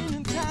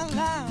 Queenstown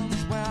line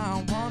is where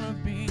I wanna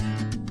be.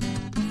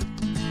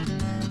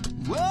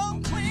 Well,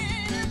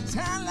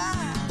 Queenstown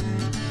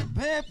line,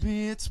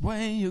 baby, it's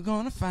where you're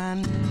gonna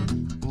find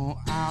me. Oh,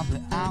 I'll be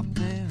out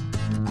there,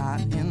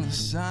 out in the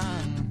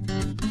sun.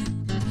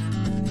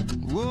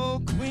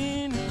 Whoa,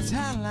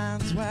 Queenstown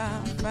line's where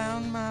I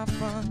found my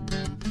fun.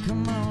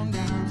 Come on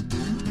down.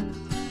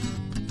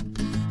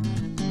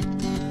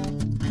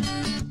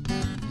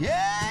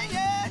 Yeah,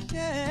 yeah,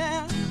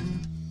 yeah.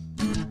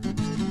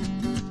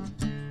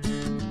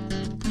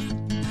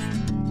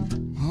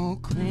 Oh,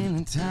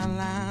 Queenstown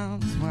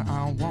line's where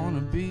I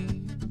wanna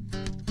be.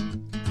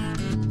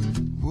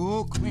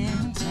 Oh,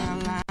 Queenstown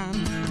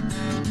line,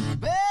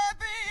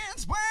 baby,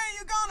 it's where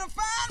you're gonna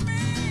find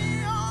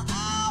me. Oh,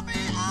 I'll be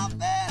out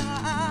there,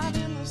 out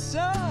in the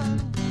sun.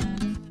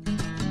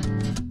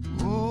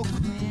 Oh,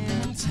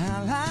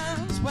 Queenstown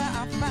line's where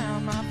I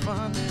found my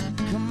fun.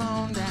 Come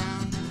on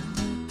down.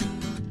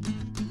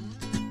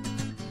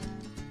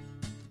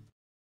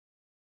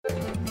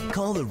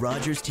 Call the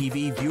Rogers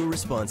TV viewer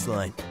response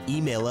line,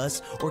 email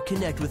us, or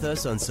connect with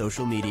us on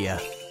social media.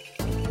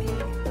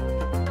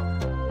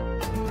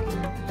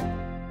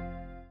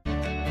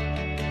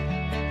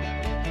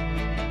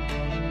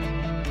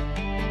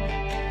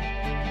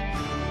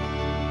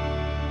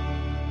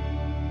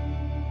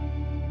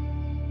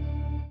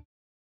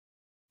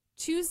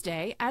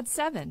 Tuesday at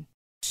 7.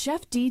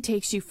 Chef D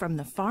takes you from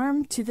the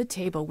farm to the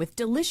table with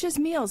delicious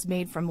meals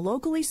made from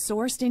locally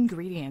sourced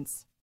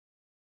ingredients.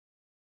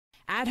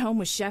 At Home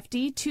with Chef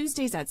D,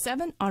 Tuesdays at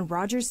 7 on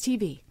Rogers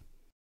TV.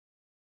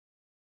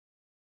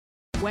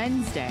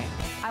 Wednesday.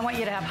 I want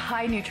you to have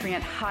high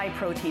nutrient, high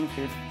protein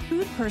food.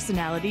 Food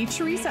personality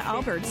Teresa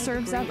Albert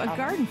serves up a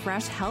Garden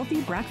Fresh healthy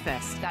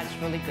breakfast. That's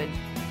really good.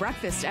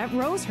 Breakfast at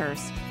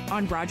Rosehurst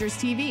on Rogers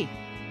TV.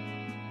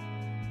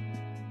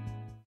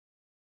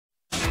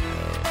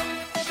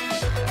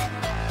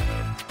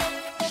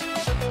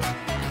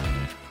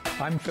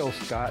 I'm Phil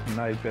Scott, and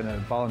I've been a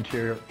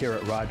volunteer here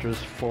at Rogers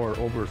for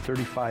over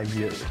 35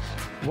 years.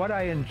 What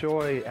I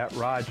enjoy at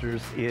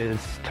Rogers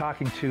is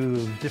talking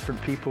to different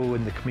people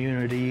in the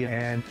community,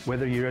 and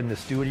whether you're in the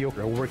studio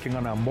or working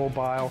on a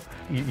mobile,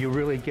 you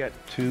really get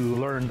to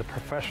learn the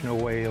professional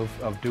way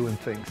of doing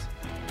things.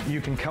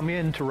 You can come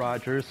into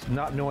Rogers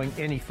not knowing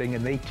anything,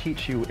 and they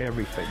teach you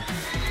everything.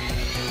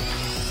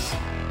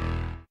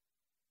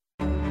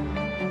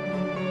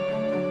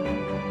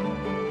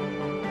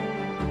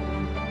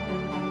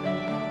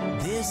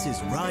 This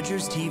is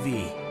Rogers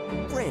TV,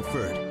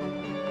 Brantford.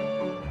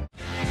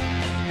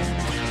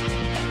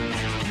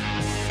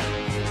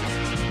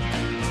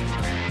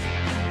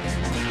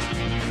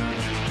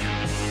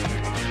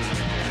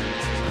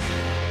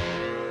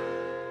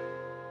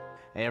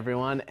 Hey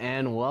everyone,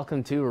 and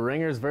welcome to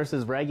Ringers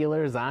vs.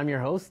 Regulars. I'm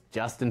your host,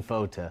 Justin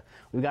Fota.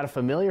 We've got a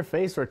familiar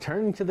face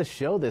returning to the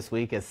show this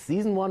week as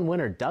Season 1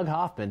 winner Doug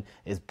Hoffman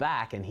is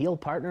back, and he'll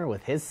partner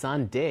with his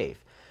son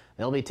Dave.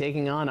 They'll be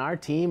taking on our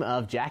team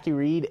of Jackie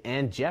Reed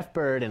and Jeff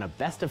Bird in a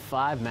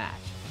best-of-5 match.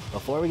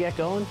 Before we get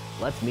going,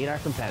 let's meet our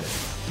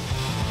competitors.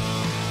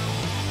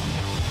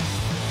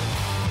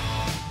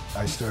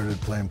 I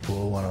started playing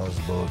pool when I was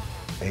about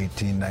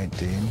 18,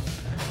 19.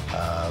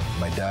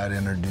 My dad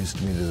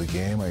introduced me to the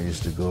game. I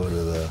used to go to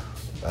the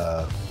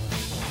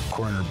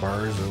corner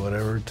bars or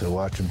whatever to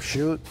watch him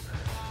shoot.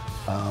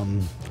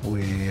 Then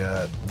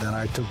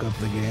I took up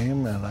the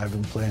game, and I've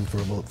been playing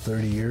for about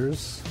 30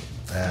 years,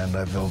 and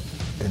I've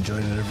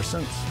enjoyed it ever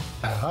since.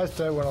 I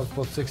started when I was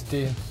about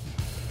 16.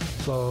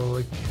 So,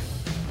 like,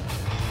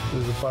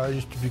 there's a bar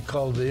used to be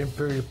called the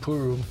Imperial Pool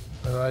Room,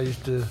 and I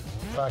used to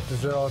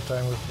practice there all the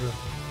time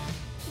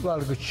with a lot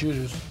of good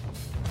shooters.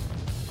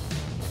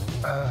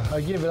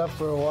 I gave it up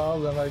for a while,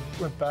 then I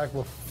went back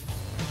about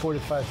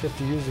 45,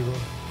 50 years ago,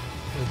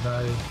 and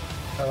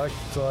I liked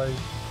it, so I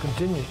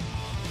continued.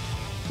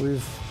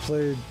 We've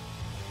played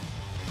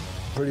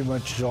pretty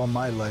much all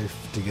my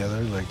life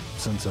together, like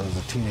since I was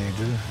a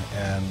teenager,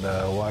 and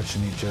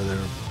watching each other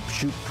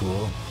shoot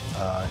pool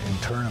in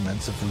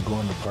tournaments. If we go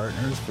into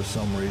partners, for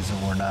some reason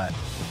we're not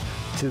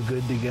too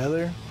good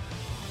together,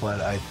 but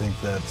I think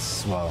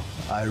that's, well,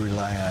 I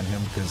rely on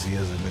him because he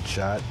has a good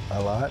shot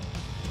a lot,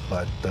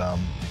 but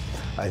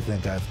I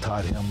think I've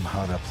taught him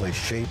how to play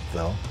shape,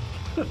 though.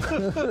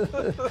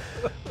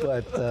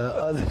 But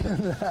other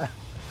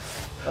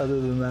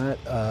than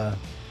that,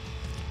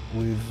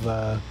 we've